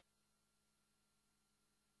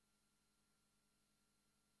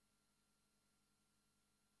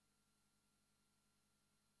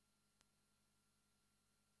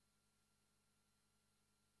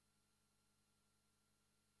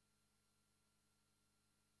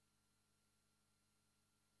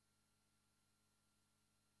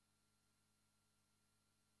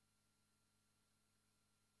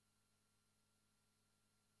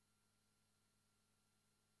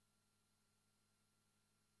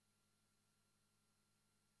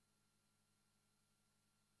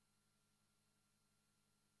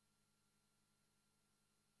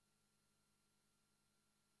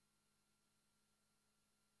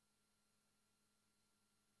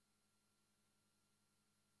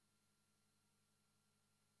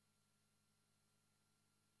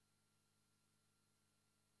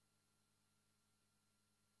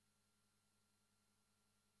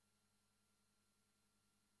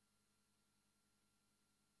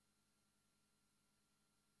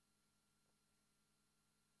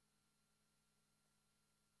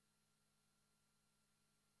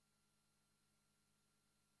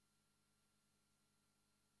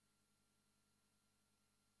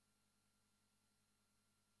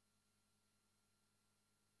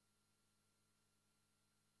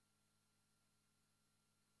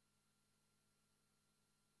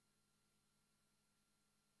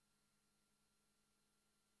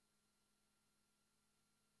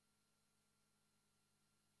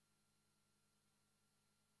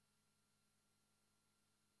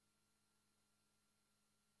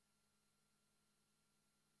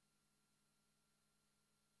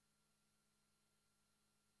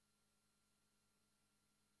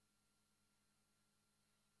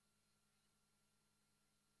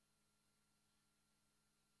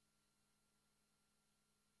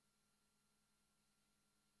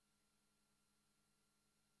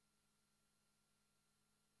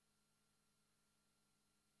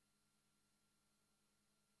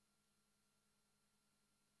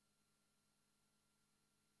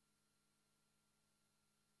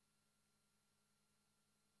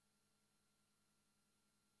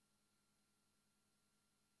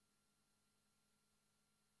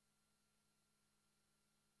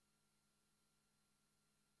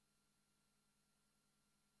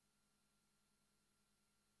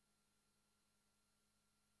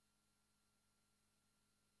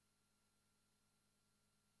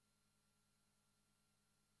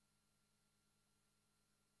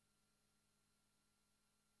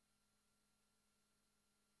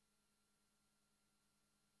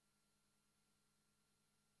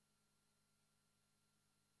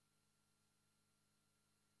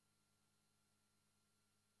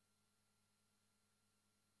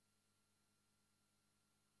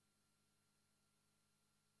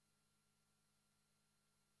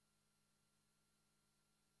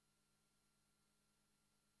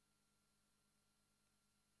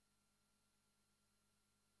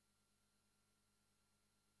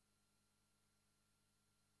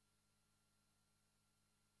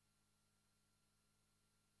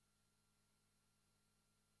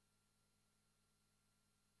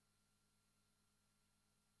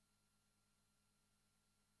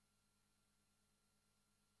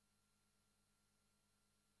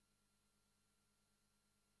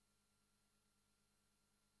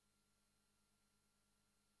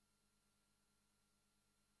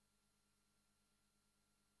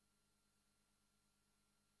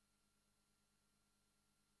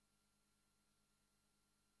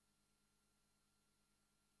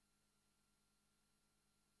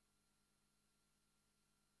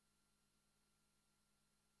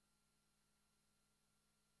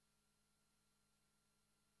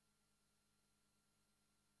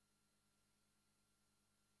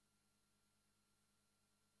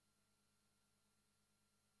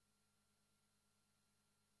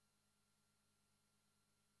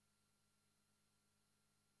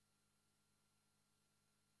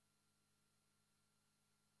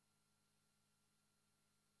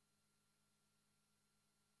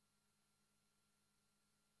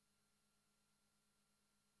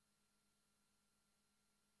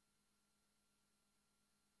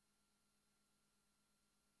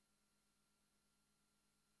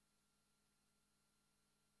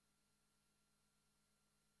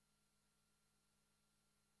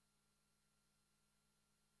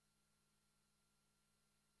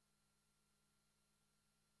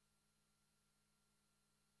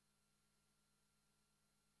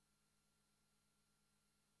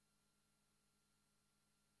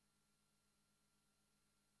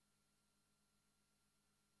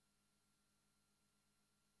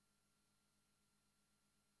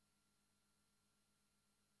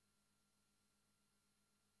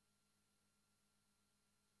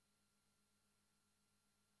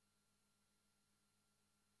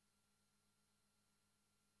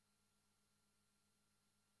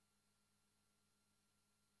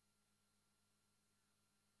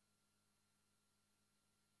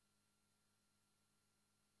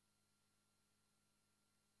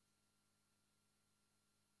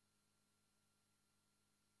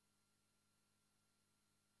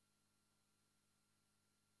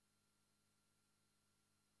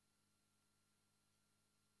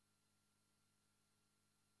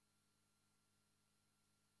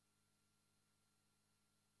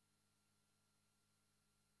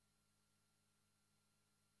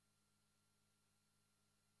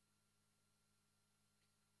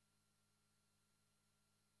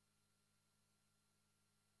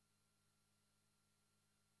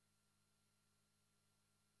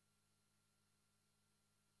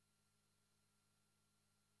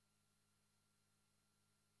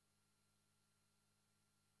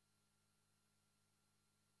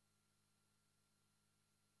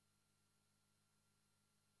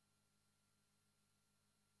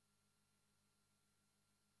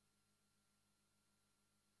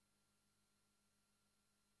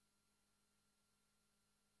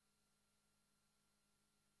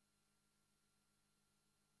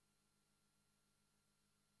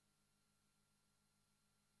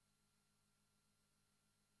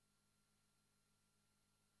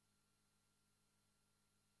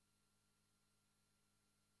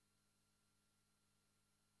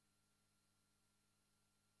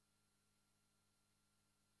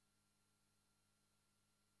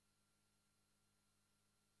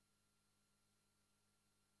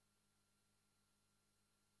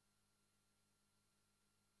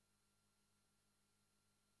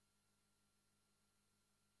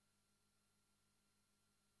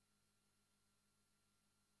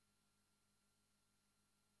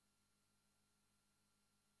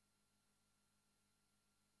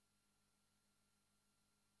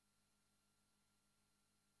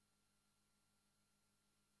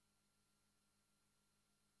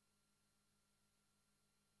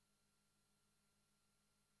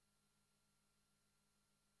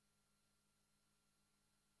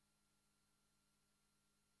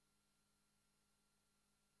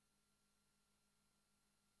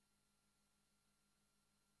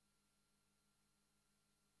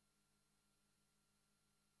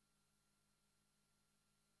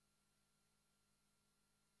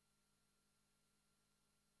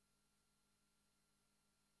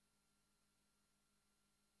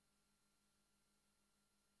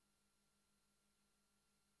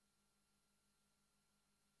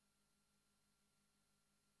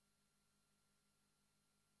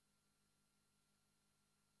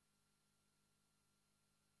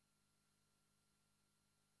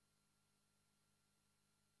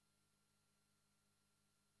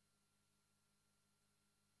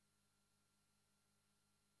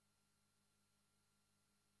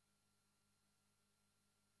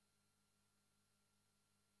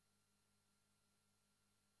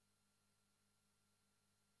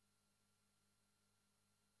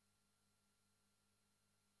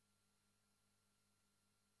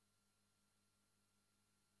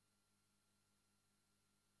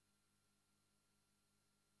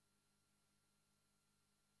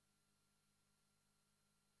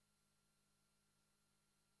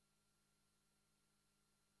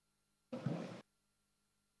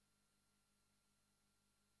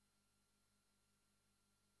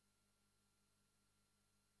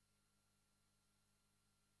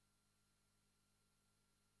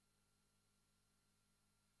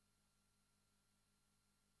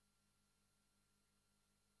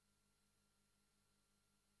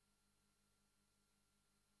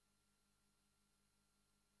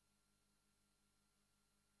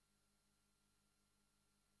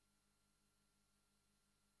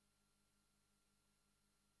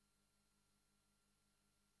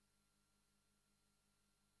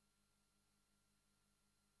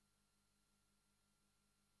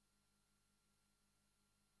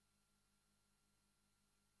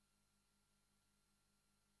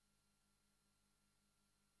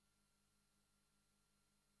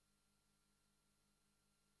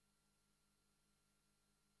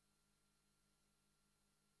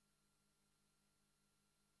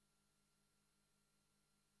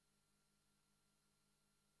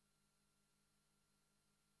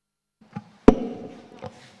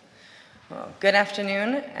 Good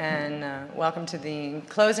afternoon, and welcome to the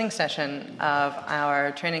closing session of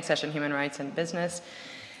our training session, Human Rights in Business.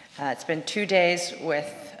 It's been 2 days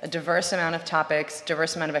with a diverse amount of topics,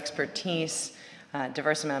 diverse amount of expertise,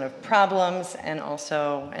 diverse amount of problems, and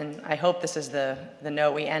also, and I hope this is the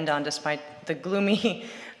note we end on despite the gloomy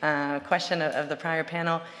question of the prior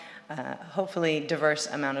panel, hopefully diverse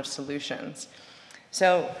amount of solutions.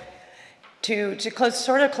 So, to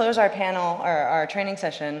close our panel, our training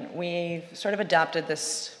session, we've sort of adopted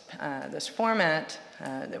this format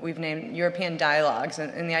that we've named European Dialogues,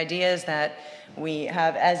 and the idea is that we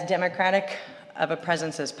have as democratic of a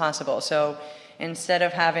presence as possible. So instead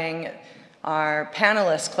of having our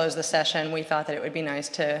panelists close the session, we thought that it would be nice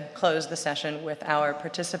to close the session with our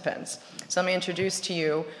participants. So let me introduce to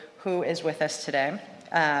you who is with us today,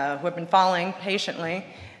 who have been following patiently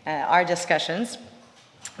our discussions.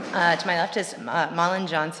 To my left is Malin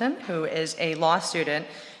Johnson, who is a law student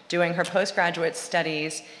doing her postgraduate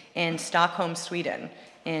studies in Stockholm, Sweden,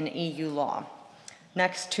 in EU law.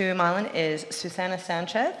 Next to Malin is Susana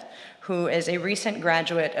Sanchez, who is a recent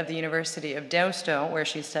graduate of the University of Deusto, where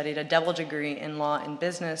she studied a double degree in law and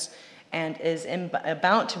business, and is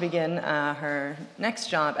about to begin her next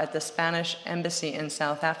job at the Spanish Embassy in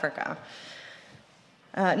South Africa.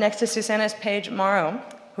 Next to Susana is Paige Morrow,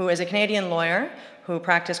 who is a Canadian lawyer who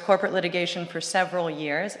practiced corporate litigation for several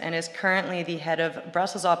years and is currently the head of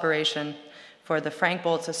Brussels operation for the Frank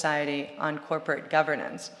Bold Society on Corporate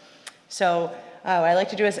Governance. So what I'd like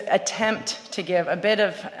to do is attempt to give a bit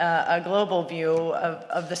of a global view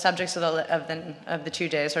of the subjects of the 2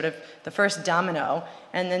 days, sort of the first domino,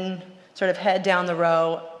 and then sort of head down the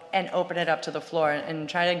row and open it up to the floor and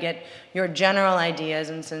try to get your general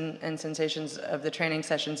ideas and sensations of the training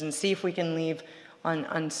sessions and see if we can leave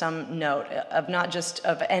on some note of not just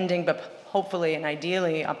of ending, but hopefully and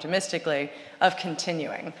ideally, optimistically, of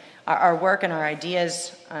continuing our work and our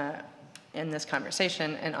ideas in this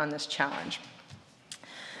conversation and on this challenge.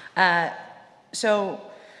 So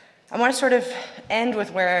I want to sort of end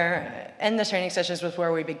the training sessions with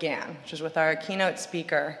where we began, which is with our keynote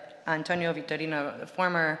speaker, Antonio Vitorino, the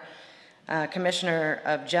former Commissioner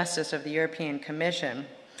of Justice of the European Commission,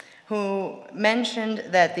 who mentioned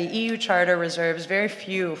that the EU Charter reserves very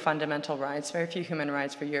few fundamental rights, very few human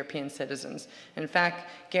rights for European citizens. In fact,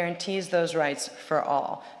 guarantees those rights for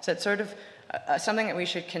all. So it's sort of something that we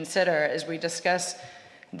should consider as we discuss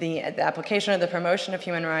the application of the promotion of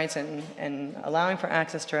human rights and allowing for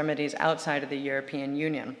access to remedies outside of the European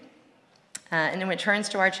Union. And then it turns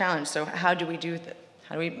to our challenge. So how do we do that?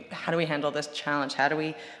 How do we handle this challenge? How do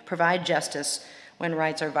we provide justice when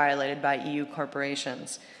rights are violated by EU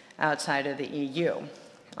corporations outside of the EU?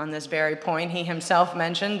 On this very point, he himself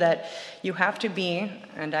mentioned that you have to be,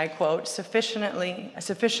 and I quote,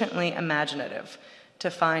 sufficiently imaginative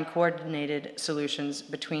to find coordinated solutions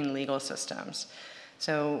between legal systems.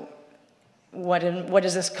 So what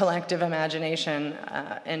does this collective imagination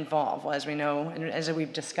involve? Well, as we know, and as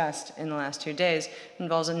we've discussed in the last 2 days, it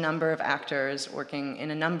involves a number of actors working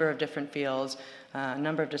in a number of different fields, a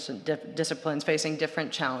number of disciplines facing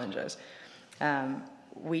different challenges.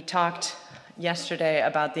 We talked yesterday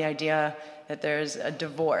about the idea that there's a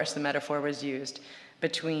divorce, the metaphor was used,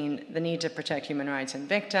 between the need to protect human rights and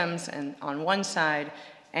victims and on one side,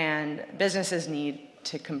 and businesses' need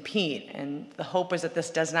to compete. And the hope is that this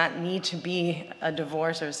does not need to be a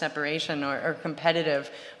divorce or a separation or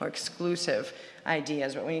competitive or exclusive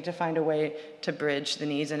ideas, but we need to find a way to bridge the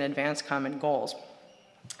needs and advance common goals.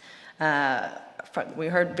 We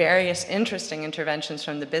heard various interesting interventions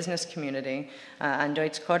from the business community. And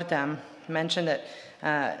Deutz Kortam mentioned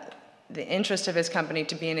that the interest of his company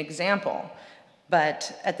to be an example,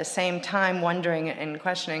 but at the same time wondering and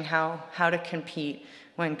questioning how to compete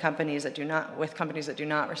with companies that do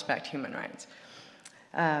not respect human rights.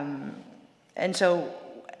 And so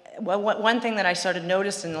one thing that I started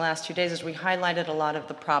noticing in the last 2 days is we highlighted a lot of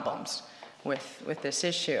the problems with this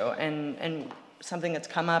issue, and something that's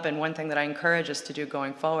come up, and one thing that I encourage us to do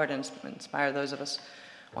going forward and inspire those of us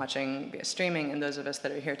watching via streaming and those of us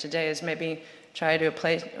that are here today is maybe try to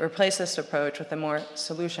replace this approach with a more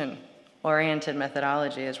solution-oriented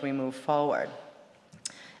methodology as we move forward.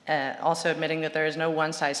 Also admitting that there is no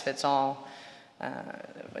one-size-fits-all.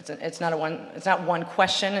 It's not one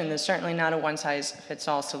question, and there's certainly not a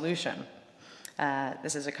one-size-fits-all solution.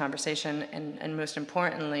 This is a conversation, and most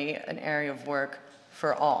importantly, an area of work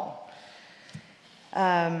for all.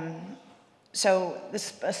 So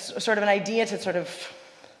this is sort of an idea to sort of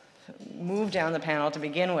move down the panel to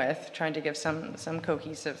begin with, trying to give some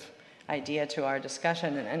cohesive idea to our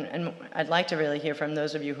discussion. And I'd like to really hear from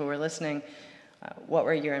those of you who were listening. What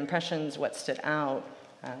were your impressions? What stood out?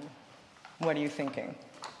 What are you thinking?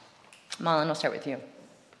 Marilyn, I'll start with you.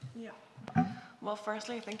 Yeah. Well,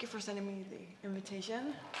 firstly, thank you for sending me the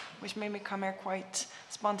invitation, which made me come here quite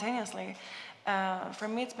spontaneously. For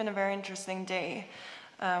me, it's been a very interesting day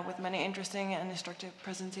with many interesting and instructive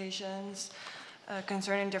presentations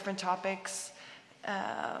concerning different topics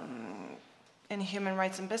in human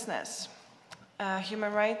rights and business.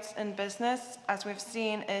 Human rights in business, as we've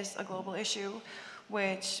seen, is a global issue,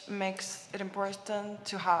 which makes it important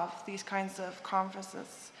to have these kinds of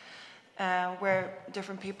conferences where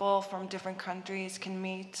different people from different countries can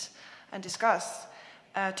meet and discuss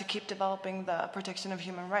to keep developing the protection of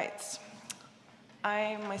human rights.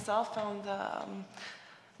 I myself found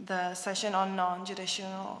the session on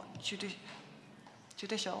non-judicial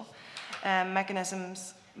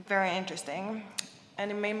mechanisms very interesting, and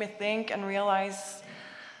it made me think and realize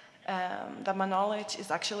that my knowledge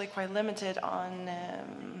is actually quite limited on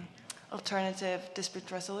alternative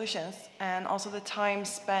dispute resolutions, and also the time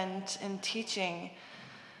spent in teaching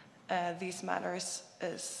these matters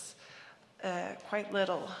is quite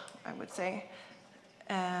little, I would say.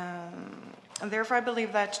 And therefore, I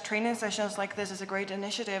believe that training sessions like this is a great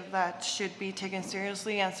initiative that should be taken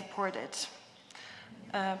seriously and supported.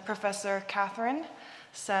 Professor Katharine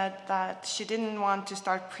said that she didn't want to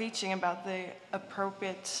start preaching about the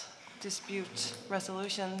appropriate dispute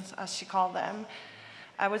resolutions, as she called them.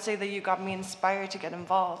 I would say that you got me inspired to get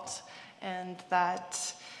involved, and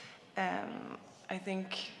that I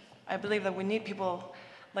believe that we need people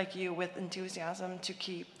like you with enthusiasm to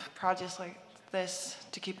keep projects like this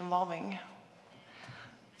to keep evolving.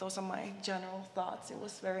 Those are my general thoughts. It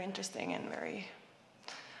was very interesting and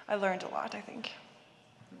I learned a lot, I think.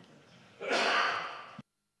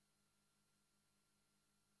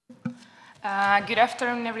 Good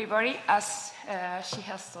afternoon, everybody. As she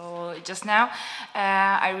has told just now,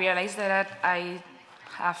 I realized that I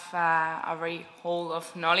have a very whole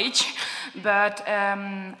of knowledge, but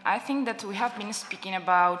I think that we have been speaking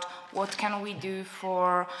about what can we do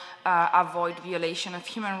for avoid violation of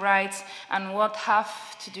human rights and what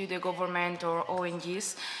have to do the government or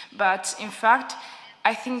ONGs. But in fact,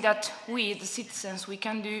 I think that we, the citizens, we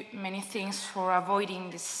can do many things for avoiding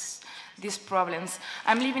these problems.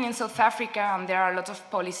 I'm living in South Africa, and there are a lot of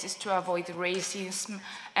policies to avoid racism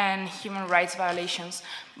and human rights violations.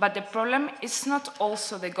 But the problem is not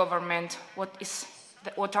also the government,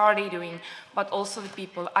 what are they doing, but also the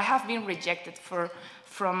people. I have been rejected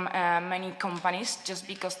from many companies just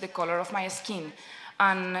because the color of my skin.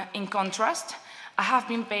 And in contrast, I have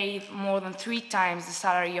been paid more than 3 times the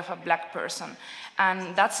salary of a black person.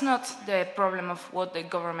 And that's not the problem of what the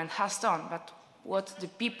government has done, but what the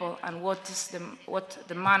people and what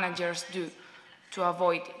the managers do to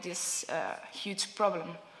avoid this huge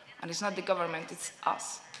problem. And it's not the government, it's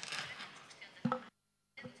us.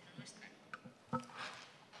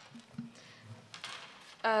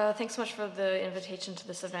 Thanks so much for the invitation to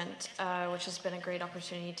this event, which has been a great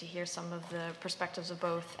opportunity to hear some of the perspectives of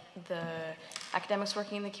both the academics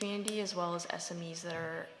working in the community as well as SMEs that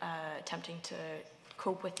are attempting to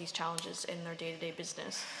cope with these challenges in their day-to-day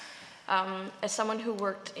business. As someone who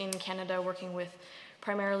worked in Canada working with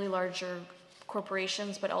primarily larger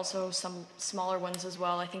corporations, but also some smaller ones as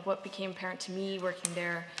well, I think what became apparent to me working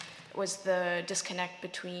there was the disconnect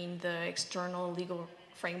between the external legal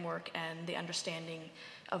framework and the understanding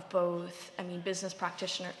of both, business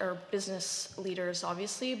practitioners or business leaders,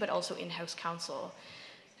 obviously, but also in-house counsel,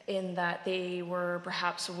 in that they were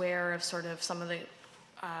perhaps aware of sort of some of the,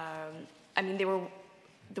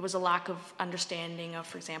 there was a lack of understanding of,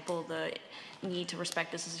 for example, the need to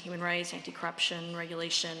respect business and human rights, anti-corruption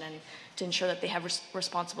regulation, and to ensure that they have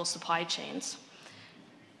responsible supply chains.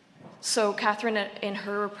 So Katharine, in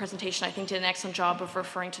her presentation, I think did an excellent job of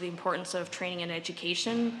referring to the importance of training and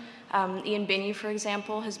education. Ian Binney, for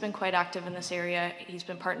example, has been quite active in this area. He's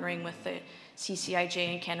been partnering with the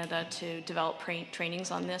CCIJ in Canada to develop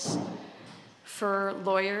trainings on this for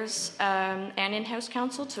lawyers and in-house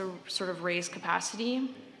counsel to sort of raise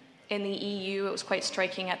capacity. In the EU, it was quite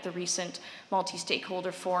striking at the recent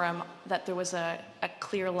multi-stakeholder forum that there was a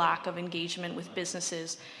clear lack of engagement with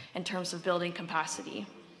businesses in terms of building capacity.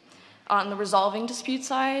 On the resolving dispute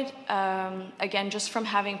side, again, just from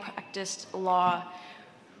having practiced law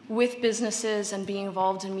with businesses and being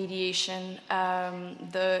involved in mediation,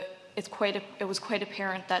 it was quite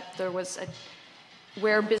apparent that there was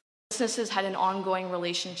where businesses had an ongoing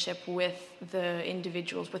relationship with the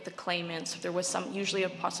individuals, with the claimants. There was usually a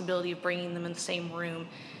possibility of bringing them in the same room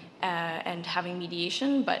and having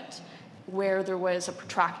mediation, but where there was a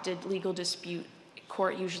protracted legal dispute,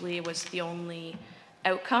 court usually was the only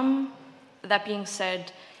outcome. That being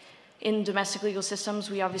said, In domestic legal systems,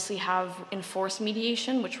 we obviously have enforced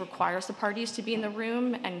mediation, which requires the parties to be in the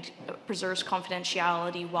room and preserves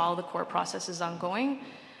confidentiality while the court process is ongoing.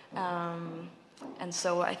 And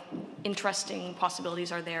so interesting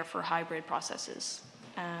possibilities are there for hybrid processes.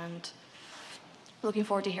 And looking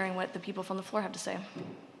forward to hearing what the people from the floor have to say.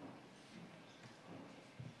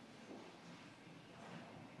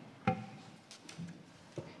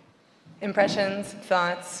 Impressions,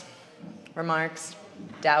 thoughts, remarks,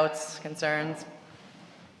 doubts, concerns?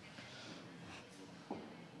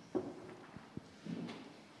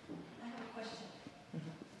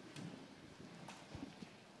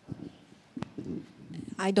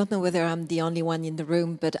 I don't know whether I'm the only one in the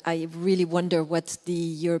room, but I really wonder what the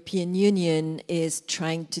European Union is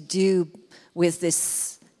trying to do with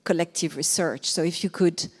this collective research. So if you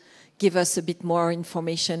could give us a bit more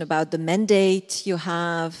information about the mandate you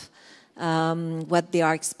have, what they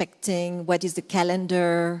are expecting, what is the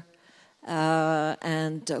calendar,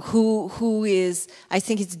 and who is, I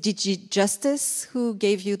think it's DG Justice who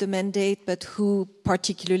gave you the mandate, but who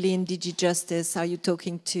particularly in DG Justice are you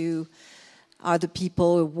talking to? Are the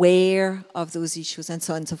people aware of those issues and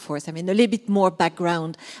so on and so forth? I mean, a little bit more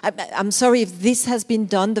background. I'm sorry if this has been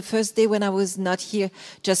done the first day when I was not here.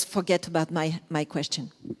 Just forget about my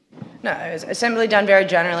question. No, it was simply done very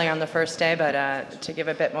generally on the first day, but to give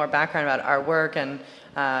a bit more background about our work and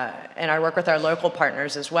our work with our local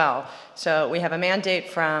partners as well. So we have a mandate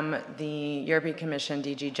from the European Commission,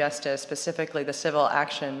 DG Justice, specifically the Civil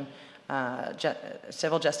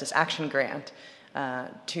Justice Action Grant,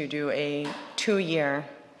 to do a 2-year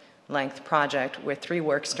length project with 3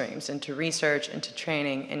 work streams into research, into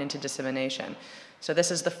training, and into dissemination. So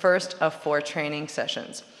this is the first of 4 training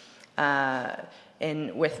sessions,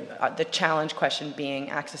 with the challenge question being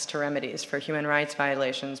access to remedies for human rights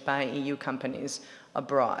violations by EU companies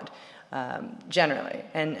abroad, generally.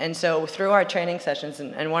 And so through our training sessions,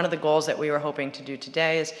 and one of the goals that we were hoping to do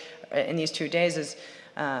today is, in these 2 days, is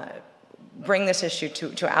bring this issue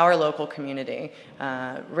to our local community,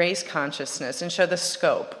 raise consciousness, and show the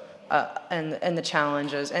scope and the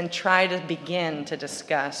challenges, and try to begin to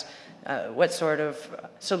discuss what sort of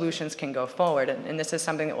solutions can go forward. And this is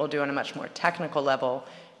something that we'll do on a much more technical level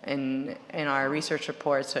in our research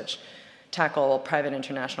reports, which tackle private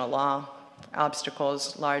international law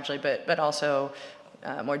obstacles largely, but also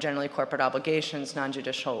more generally corporate obligations,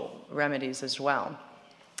 non-judicial remedies as well.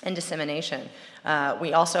 And dissemination.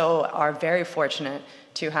 We also are very fortunate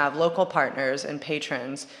to have local partners and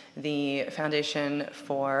patrons. The Foundation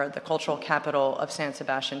for the Cultural Capital of San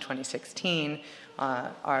Sebastian 2016,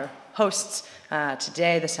 our hosts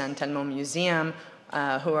today, the San Telmo Museum,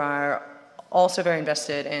 who are also very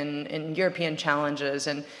invested in European challenges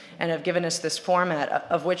and have given us this format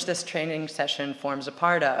of which this training session forms a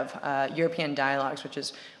part of, European Dialogues, which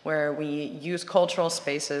is where we use cultural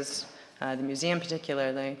spaces, the museum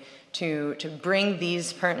particularly, to bring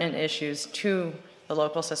these pertinent issues to the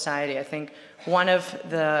local society. I think one of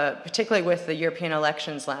the, particularly with the European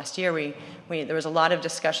elections last year, there was a lot of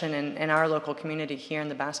discussion in our local community here in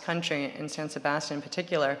the Basque Country, in San Sebastian in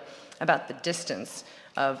particular, about the distance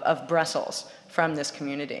of Brussels from this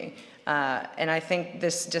community. And I think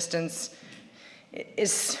this distance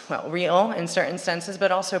is, well, real in certain senses,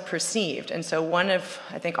 but also perceived. And so one of,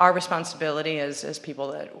 I think, our responsibility as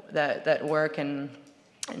people that work in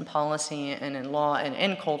policy and in law and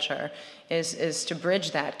in culture is to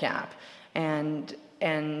bridge that gap and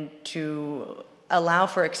to allow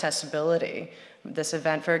for accessibility. This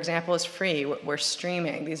event, for example, is free. We're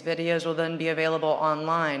streaming. These videos will then be available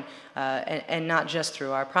online, and not just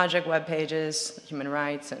through our project web pages, Human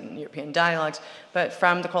Rights and European Dialogues, but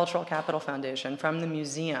from the Cultural Capital Foundation, from the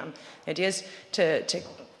museum. The idea is to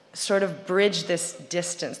sort of bridge this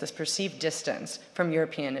distance, this perceived distance from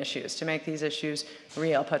European issues, to make these issues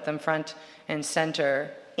real, put them front and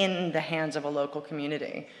center in the hands of a local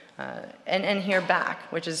community, and hear back,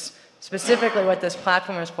 which is specifically what this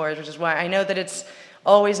platform is for, which is why I know that it's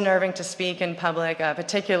always nerving to speak in public,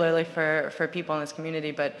 particularly for people in this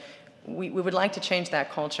community, but we would like to change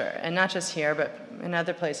that culture, and not just here, but in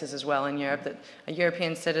other places as well in Europe, that a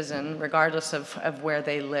European citizen, regardless of where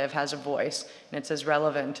they live, has a voice, and it's as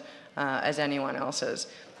relevant as anyone else's.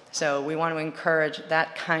 So we want to encourage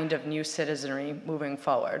that kind of new citizenry moving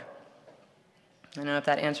forward. I don't know if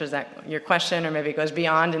that answers your question, or maybe it goes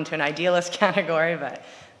beyond into an idealist category, but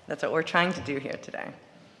that's what we're trying to do here today.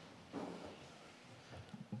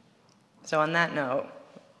 So on that note,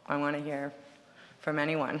 I want to hear from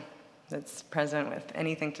anyone that's present with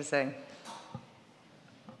anything to say.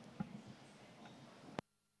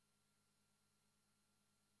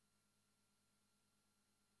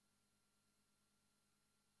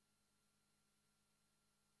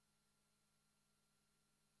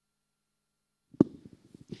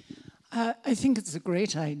 I think it's a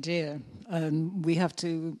great idea. We have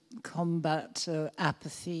to combat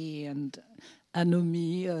apathy and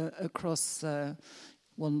anomie across,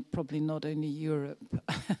 well, probably not only Europe,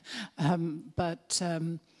 and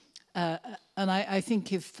I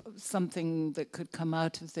think if something that could come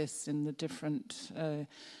out of this in the different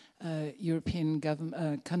European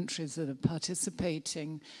countries that are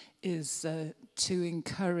participating is to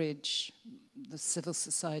encourage the civil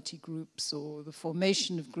society groups or the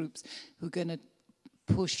formation of groups who are going to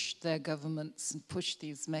push their governments and push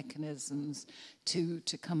these mechanisms to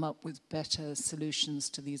come up with better solutions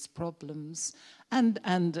to these problems. And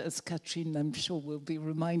as Katharina, I'm sure, will be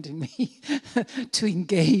reminding me to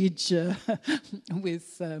engage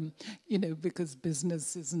with, because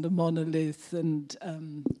business isn't a monolith and,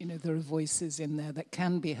 there are voices in there that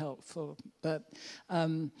can be helpful. But,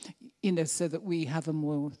 so that we have a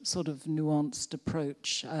more sort of nuanced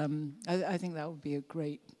approach. I think that would be a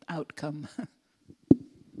great outcome.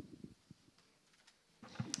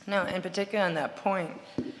 No, in particular on that point,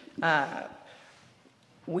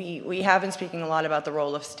 we have been speaking a lot about the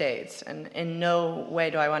role of states, and in no way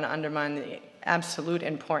do I want to undermine the absolute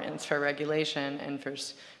importance for regulation and for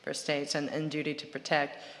states and duty to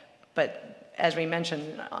protect. But as we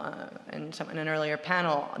mentioned in an earlier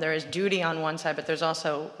panel, there is duty on one side, but there's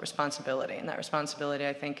also responsibility, and that responsibility,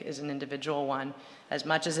 I think, is an individual one as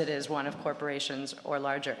much as it is one of corporations or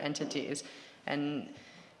larger entities. And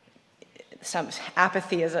some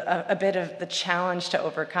apathy is a bit of the challenge to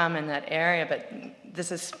overcome in that area, but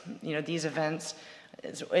this is, these events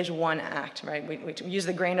is one act, right? We used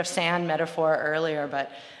the grain of sand metaphor earlier,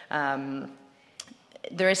 but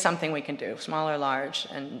there is something we can do, small or large,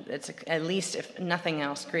 and it's at least, if nothing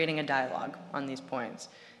else, creating a dialogue on these points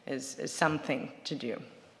is something to do.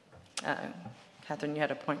 Catherine, you had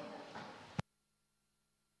a point.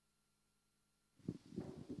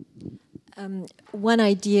 One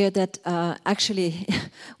idea that actually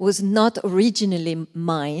was not originally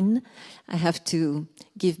mine, I have to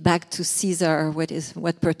give back to Caesar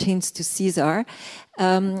what pertains to Caesar.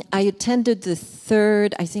 I attended the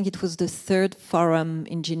third forum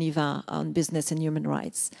in Geneva on business and human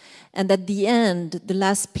rights. And at the end, the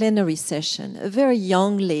last plenary session, a very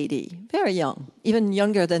young lady, very young, even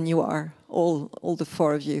younger than you are, all the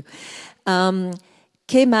four of you,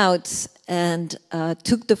 came out and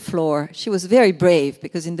took the floor. She was very brave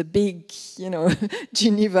because in the big,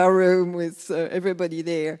 Geneva room with everybody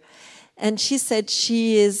there. And she said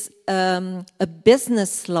she is a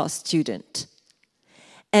business law student.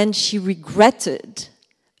 And she regretted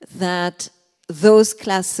that those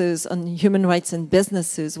classes on human rights and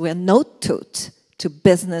businesses were not taught to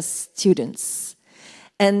business students.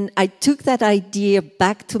 And I took that idea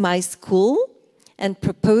back to my school and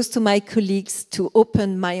proposed to my colleagues to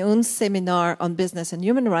open my own seminar on business and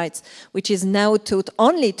human rights, which is now taught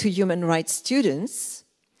only to human rights students,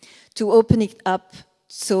 to open it up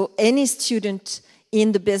so any student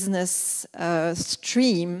in the business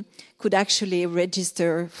stream could actually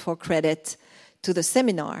register for credit to the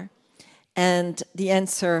seminar. And the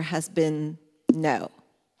answer has been no,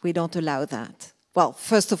 we don't allow that. Well,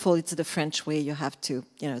 first of all, it's the French way. You have to,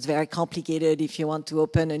 it's very complicated if you want to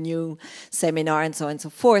open a new seminar and so on and so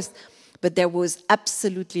forth. But there was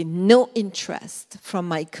absolutely no interest from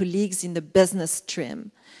my colleagues in the business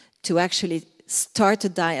stream to actually start a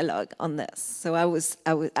dialogue on this. So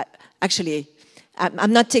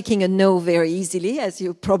I'm not taking a no very easily, as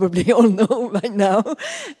you probably all know by now.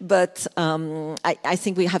 But I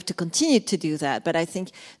think we have to continue to do that. But I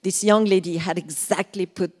think this young lady had exactly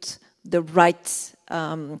put the right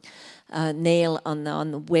nail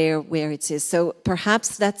on where it is. So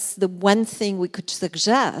perhaps that's the one thing we could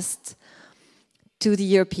suggest to the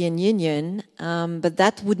European Union, but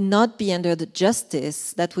that would not be under the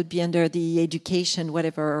justice, that would be under the education,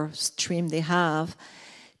 whatever stream they have,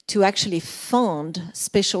 to actually fund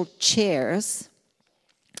special chairs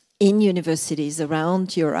in universities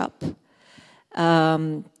around Europe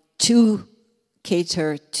to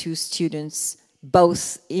cater to students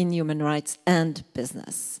both in human rights and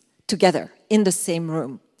business, together, in the same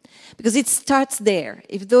room. Because it starts there.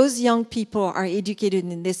 If those young people are educated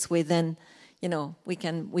in this way, then, we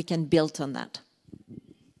can build on that.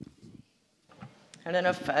 I don't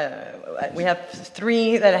know if we have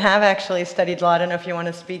three that have actually studied law. I don't know if you want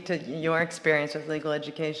to speak to your experience with legal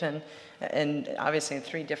education, and obviously in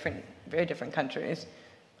very different countries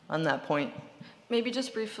on that point. Maybe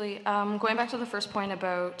just briefly, going back to the first point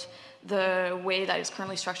about the way that is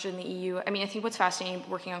currently structured in the EU. I mean, I think what's fascinating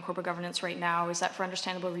working on corporate governance right now is that for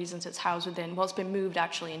understandable reasons it's housed within, well, it's been moved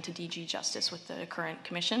actually into DG Justice with the current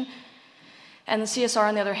commission. And the CSR,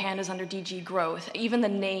 on the other hand, is under DG Growth. Even the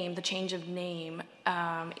name, the change of name,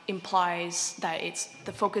 implies that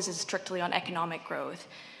the focus is strictly on economic growth.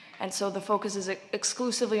 And so the focus is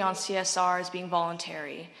exclusively on CSR as being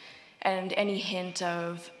voluntary. And any hint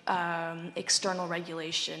of external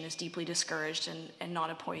regulation is deeply discouraged and not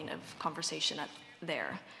a point of conversation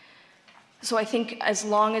there. So I think as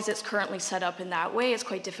long as it's currently set up in that way, it's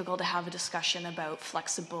quite difficult to have a discussion about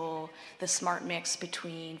the smart mix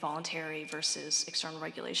between voluntary versus external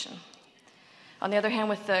regulation. On the other hand,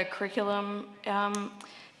 with the curriculum, the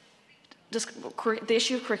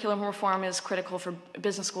issue of curriculum reform is critical for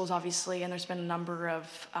business schools, obviously, and there's been a number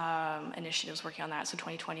of initiatives working on that. So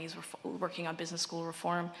 2020 is working on business school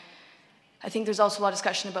reform. I think there's also a lot of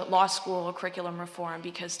discussion about law school curriculum reform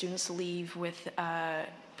because students leave with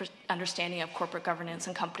understanding of corporate governance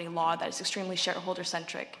and company law that is extremely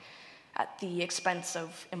shareholder-centric at the expense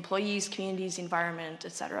of employees, communities, environment,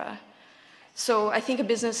 etc. So I think a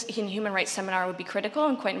business and human rights seminar would be critical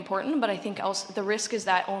and quite important, but I think also the risk is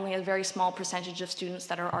that only a very small percentage of students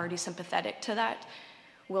that are already sympathetic to that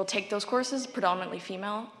will take those courses, predominantly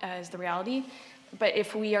female is the reality. But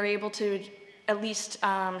if we are able to at least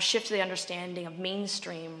shift the understanding of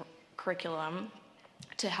mainstream curriculum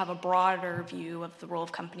to have a broader view of the role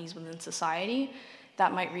of companies within society,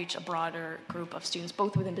 that might reach a broader group of students,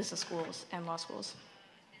 both within business schools and law schools.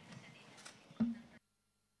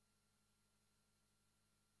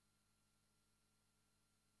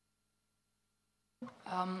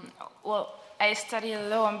 Well, I studied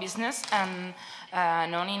law and business, and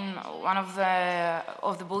known in one of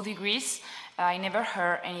the both degrees, I never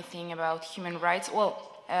heard anything about human rights.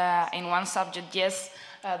 Well, in one subject, yes,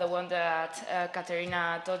 the one that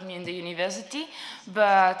Katharina taught me in the university,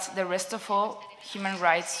 but the rest of all, human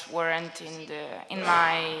rights weren't in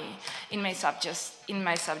my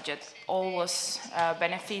subject. All was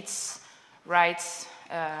benefits, rights,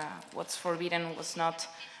 what's forbidden was not.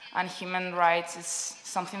 And human rights is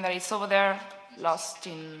something that is over there, lost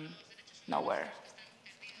in nowhere.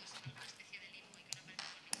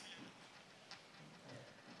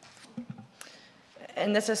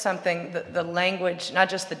 And this is something, the language, not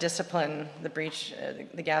just the discipline, the breach,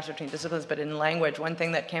 the gaps between disciplines, but in language, one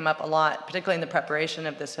thing that came up a lot, particularly in the preparation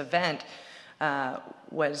of this event,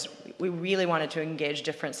 was we really wanted to engage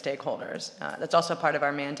different stakeholders. That's also part of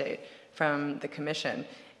our mandate from the Commission.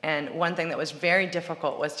 And one thing that was very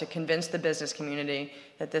difficult was to convince the business community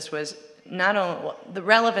that this was not only, well, the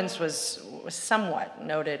relevance was somewhat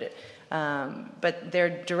noted, but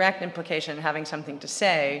their direct implication, having something to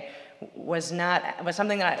say, was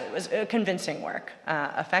something that was convincing work,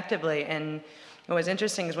 effectively. And what was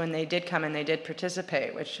interesting is when they did come and they did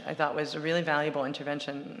participate, which I thought was a really valuable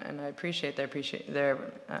intervention, and I appreciate their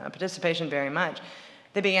participation very much,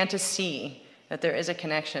 they began to see that there is a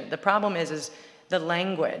connection. The problem is the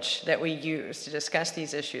language that we use to discuss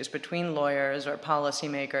these issues between lawyers or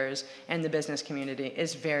policymakers and the business community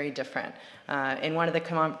is very different. In one of the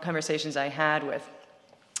conversations I had with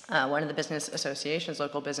one of the business associations,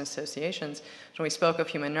 local business associations, when we spoke of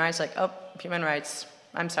human rights, like, oh, human rights,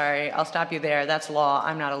 I'm sorry, I'll stop you there, that's law,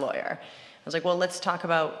 I'm not a lawyer. I was like, well, let's talk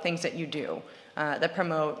about things that you do that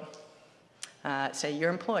promote say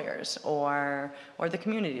your employers or the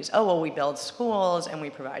communities. Oh, well, we build schools and we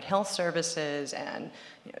provide health services and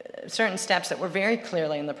certain steps that were very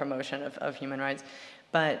clearly in the promotion of human rights,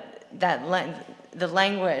 but the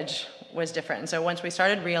language was different. And so once we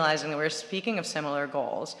started realizing that we were speaking of similar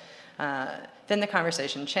goals, then the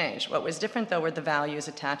conversation changed. What was different, though, were the values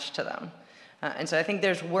attached to them. And so I think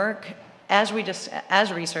there's work as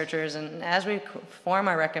researchers and as we form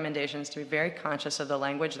our recommendations to be very conscious of the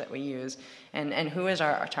language that we use and who is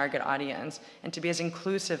our target audience, and to be as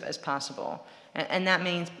inclusive as possible. And that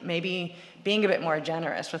means maybe being a bit more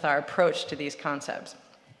generous with our approach to these concepts.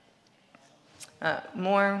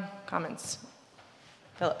 More comments?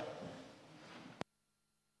 Philip.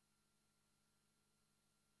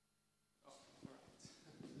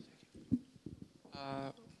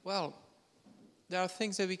 Well, there are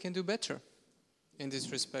things that we can do better in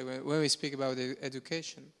this respect when we speak about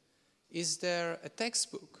education. Is there a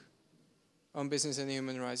textbook on business and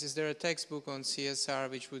human rights? Is there a textbook on CSR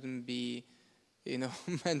which wouldn't be,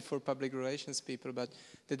 meant for public relations people, but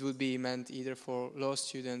that would be meant either for law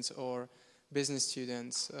students or business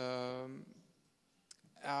students?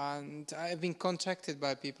 And I've been contacted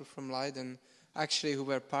by people from Leiden, actually, who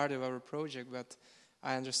were part of our project, but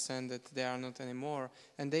I understand that they are not anymore.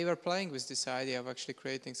 And they were playing with this idea of actually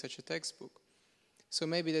creating such a textbook. So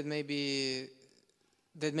maybe that may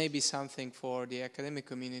be something for the academic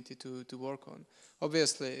community to work on.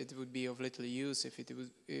 Obviously, it would be of little use if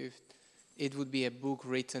it would be a book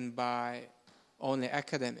written by only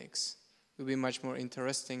academics. It would be much more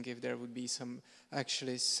interesting if there would be some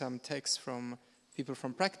text from people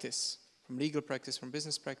from practice, from legal practice, from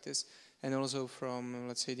business practice, and also from,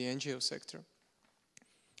 let's say, the NGO sector.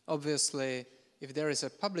 Obviously, if there is a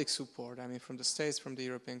public support, I mean, from the states, from the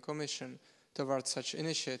European Commission, towards such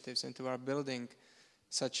initiatives and toward building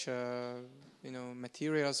such,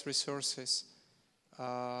 materials, resources,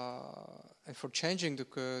 and for changing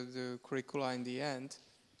the curricula in the end,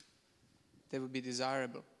 they would be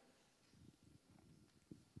desirable.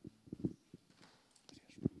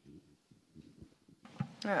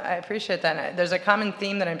 I appreciate that. There's a common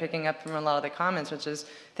theme that I'm picking up from a lot of the comments, which is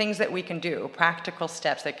things that we can do, practical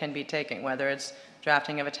steps that can be taken, whether it's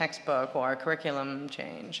drafting of a textbook or a curriculum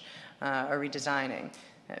change or redesigning.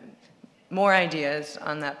 More ideas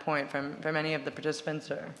on that point from any of the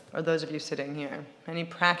participants or those of you sitting here. Any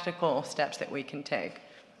practical steps that we can take?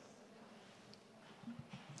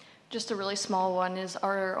 Just a really small one is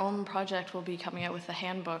our own project will be coming out with a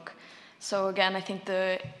handbook. So again, I think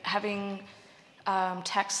having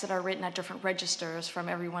texts that are written at different registers, from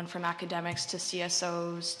everyone from academics to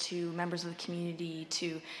CSOs to members of the community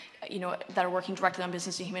to, that are working directly on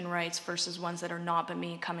business and human rights versus ones that are not but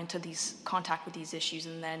may come into contact with these issues,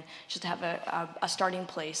 and then just to have a starting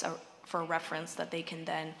place for a reference that they can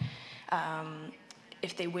then,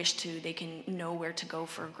 if they wish to, they can know where to go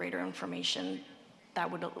for greater information. That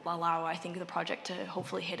would allow, I think, the project to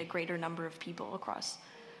hopefully hit a greater number of people across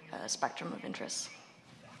a spectrum of interests.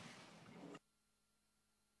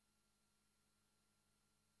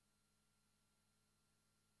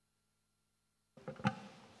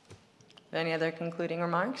 Any other concluding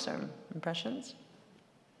remarks or impressions?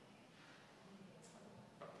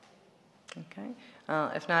 Okay.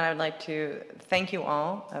 If not, I would like to thank you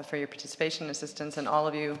all for your participation and assistance, and all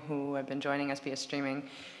of you who have been joining us via streaming.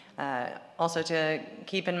 Also to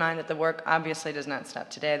keep in mind that the work obviously does not stop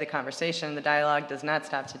today. The conversation, the dialogue does not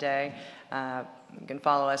stop today. You can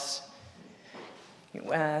follow us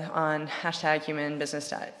on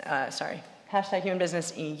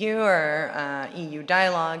 #HumanBusinessEU or EU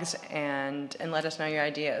Dialogues, and let us know your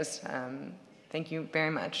ideas. Thank you very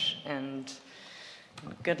much, and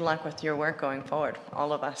good luck with your work going forward,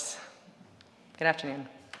 all of us. Good afternoon.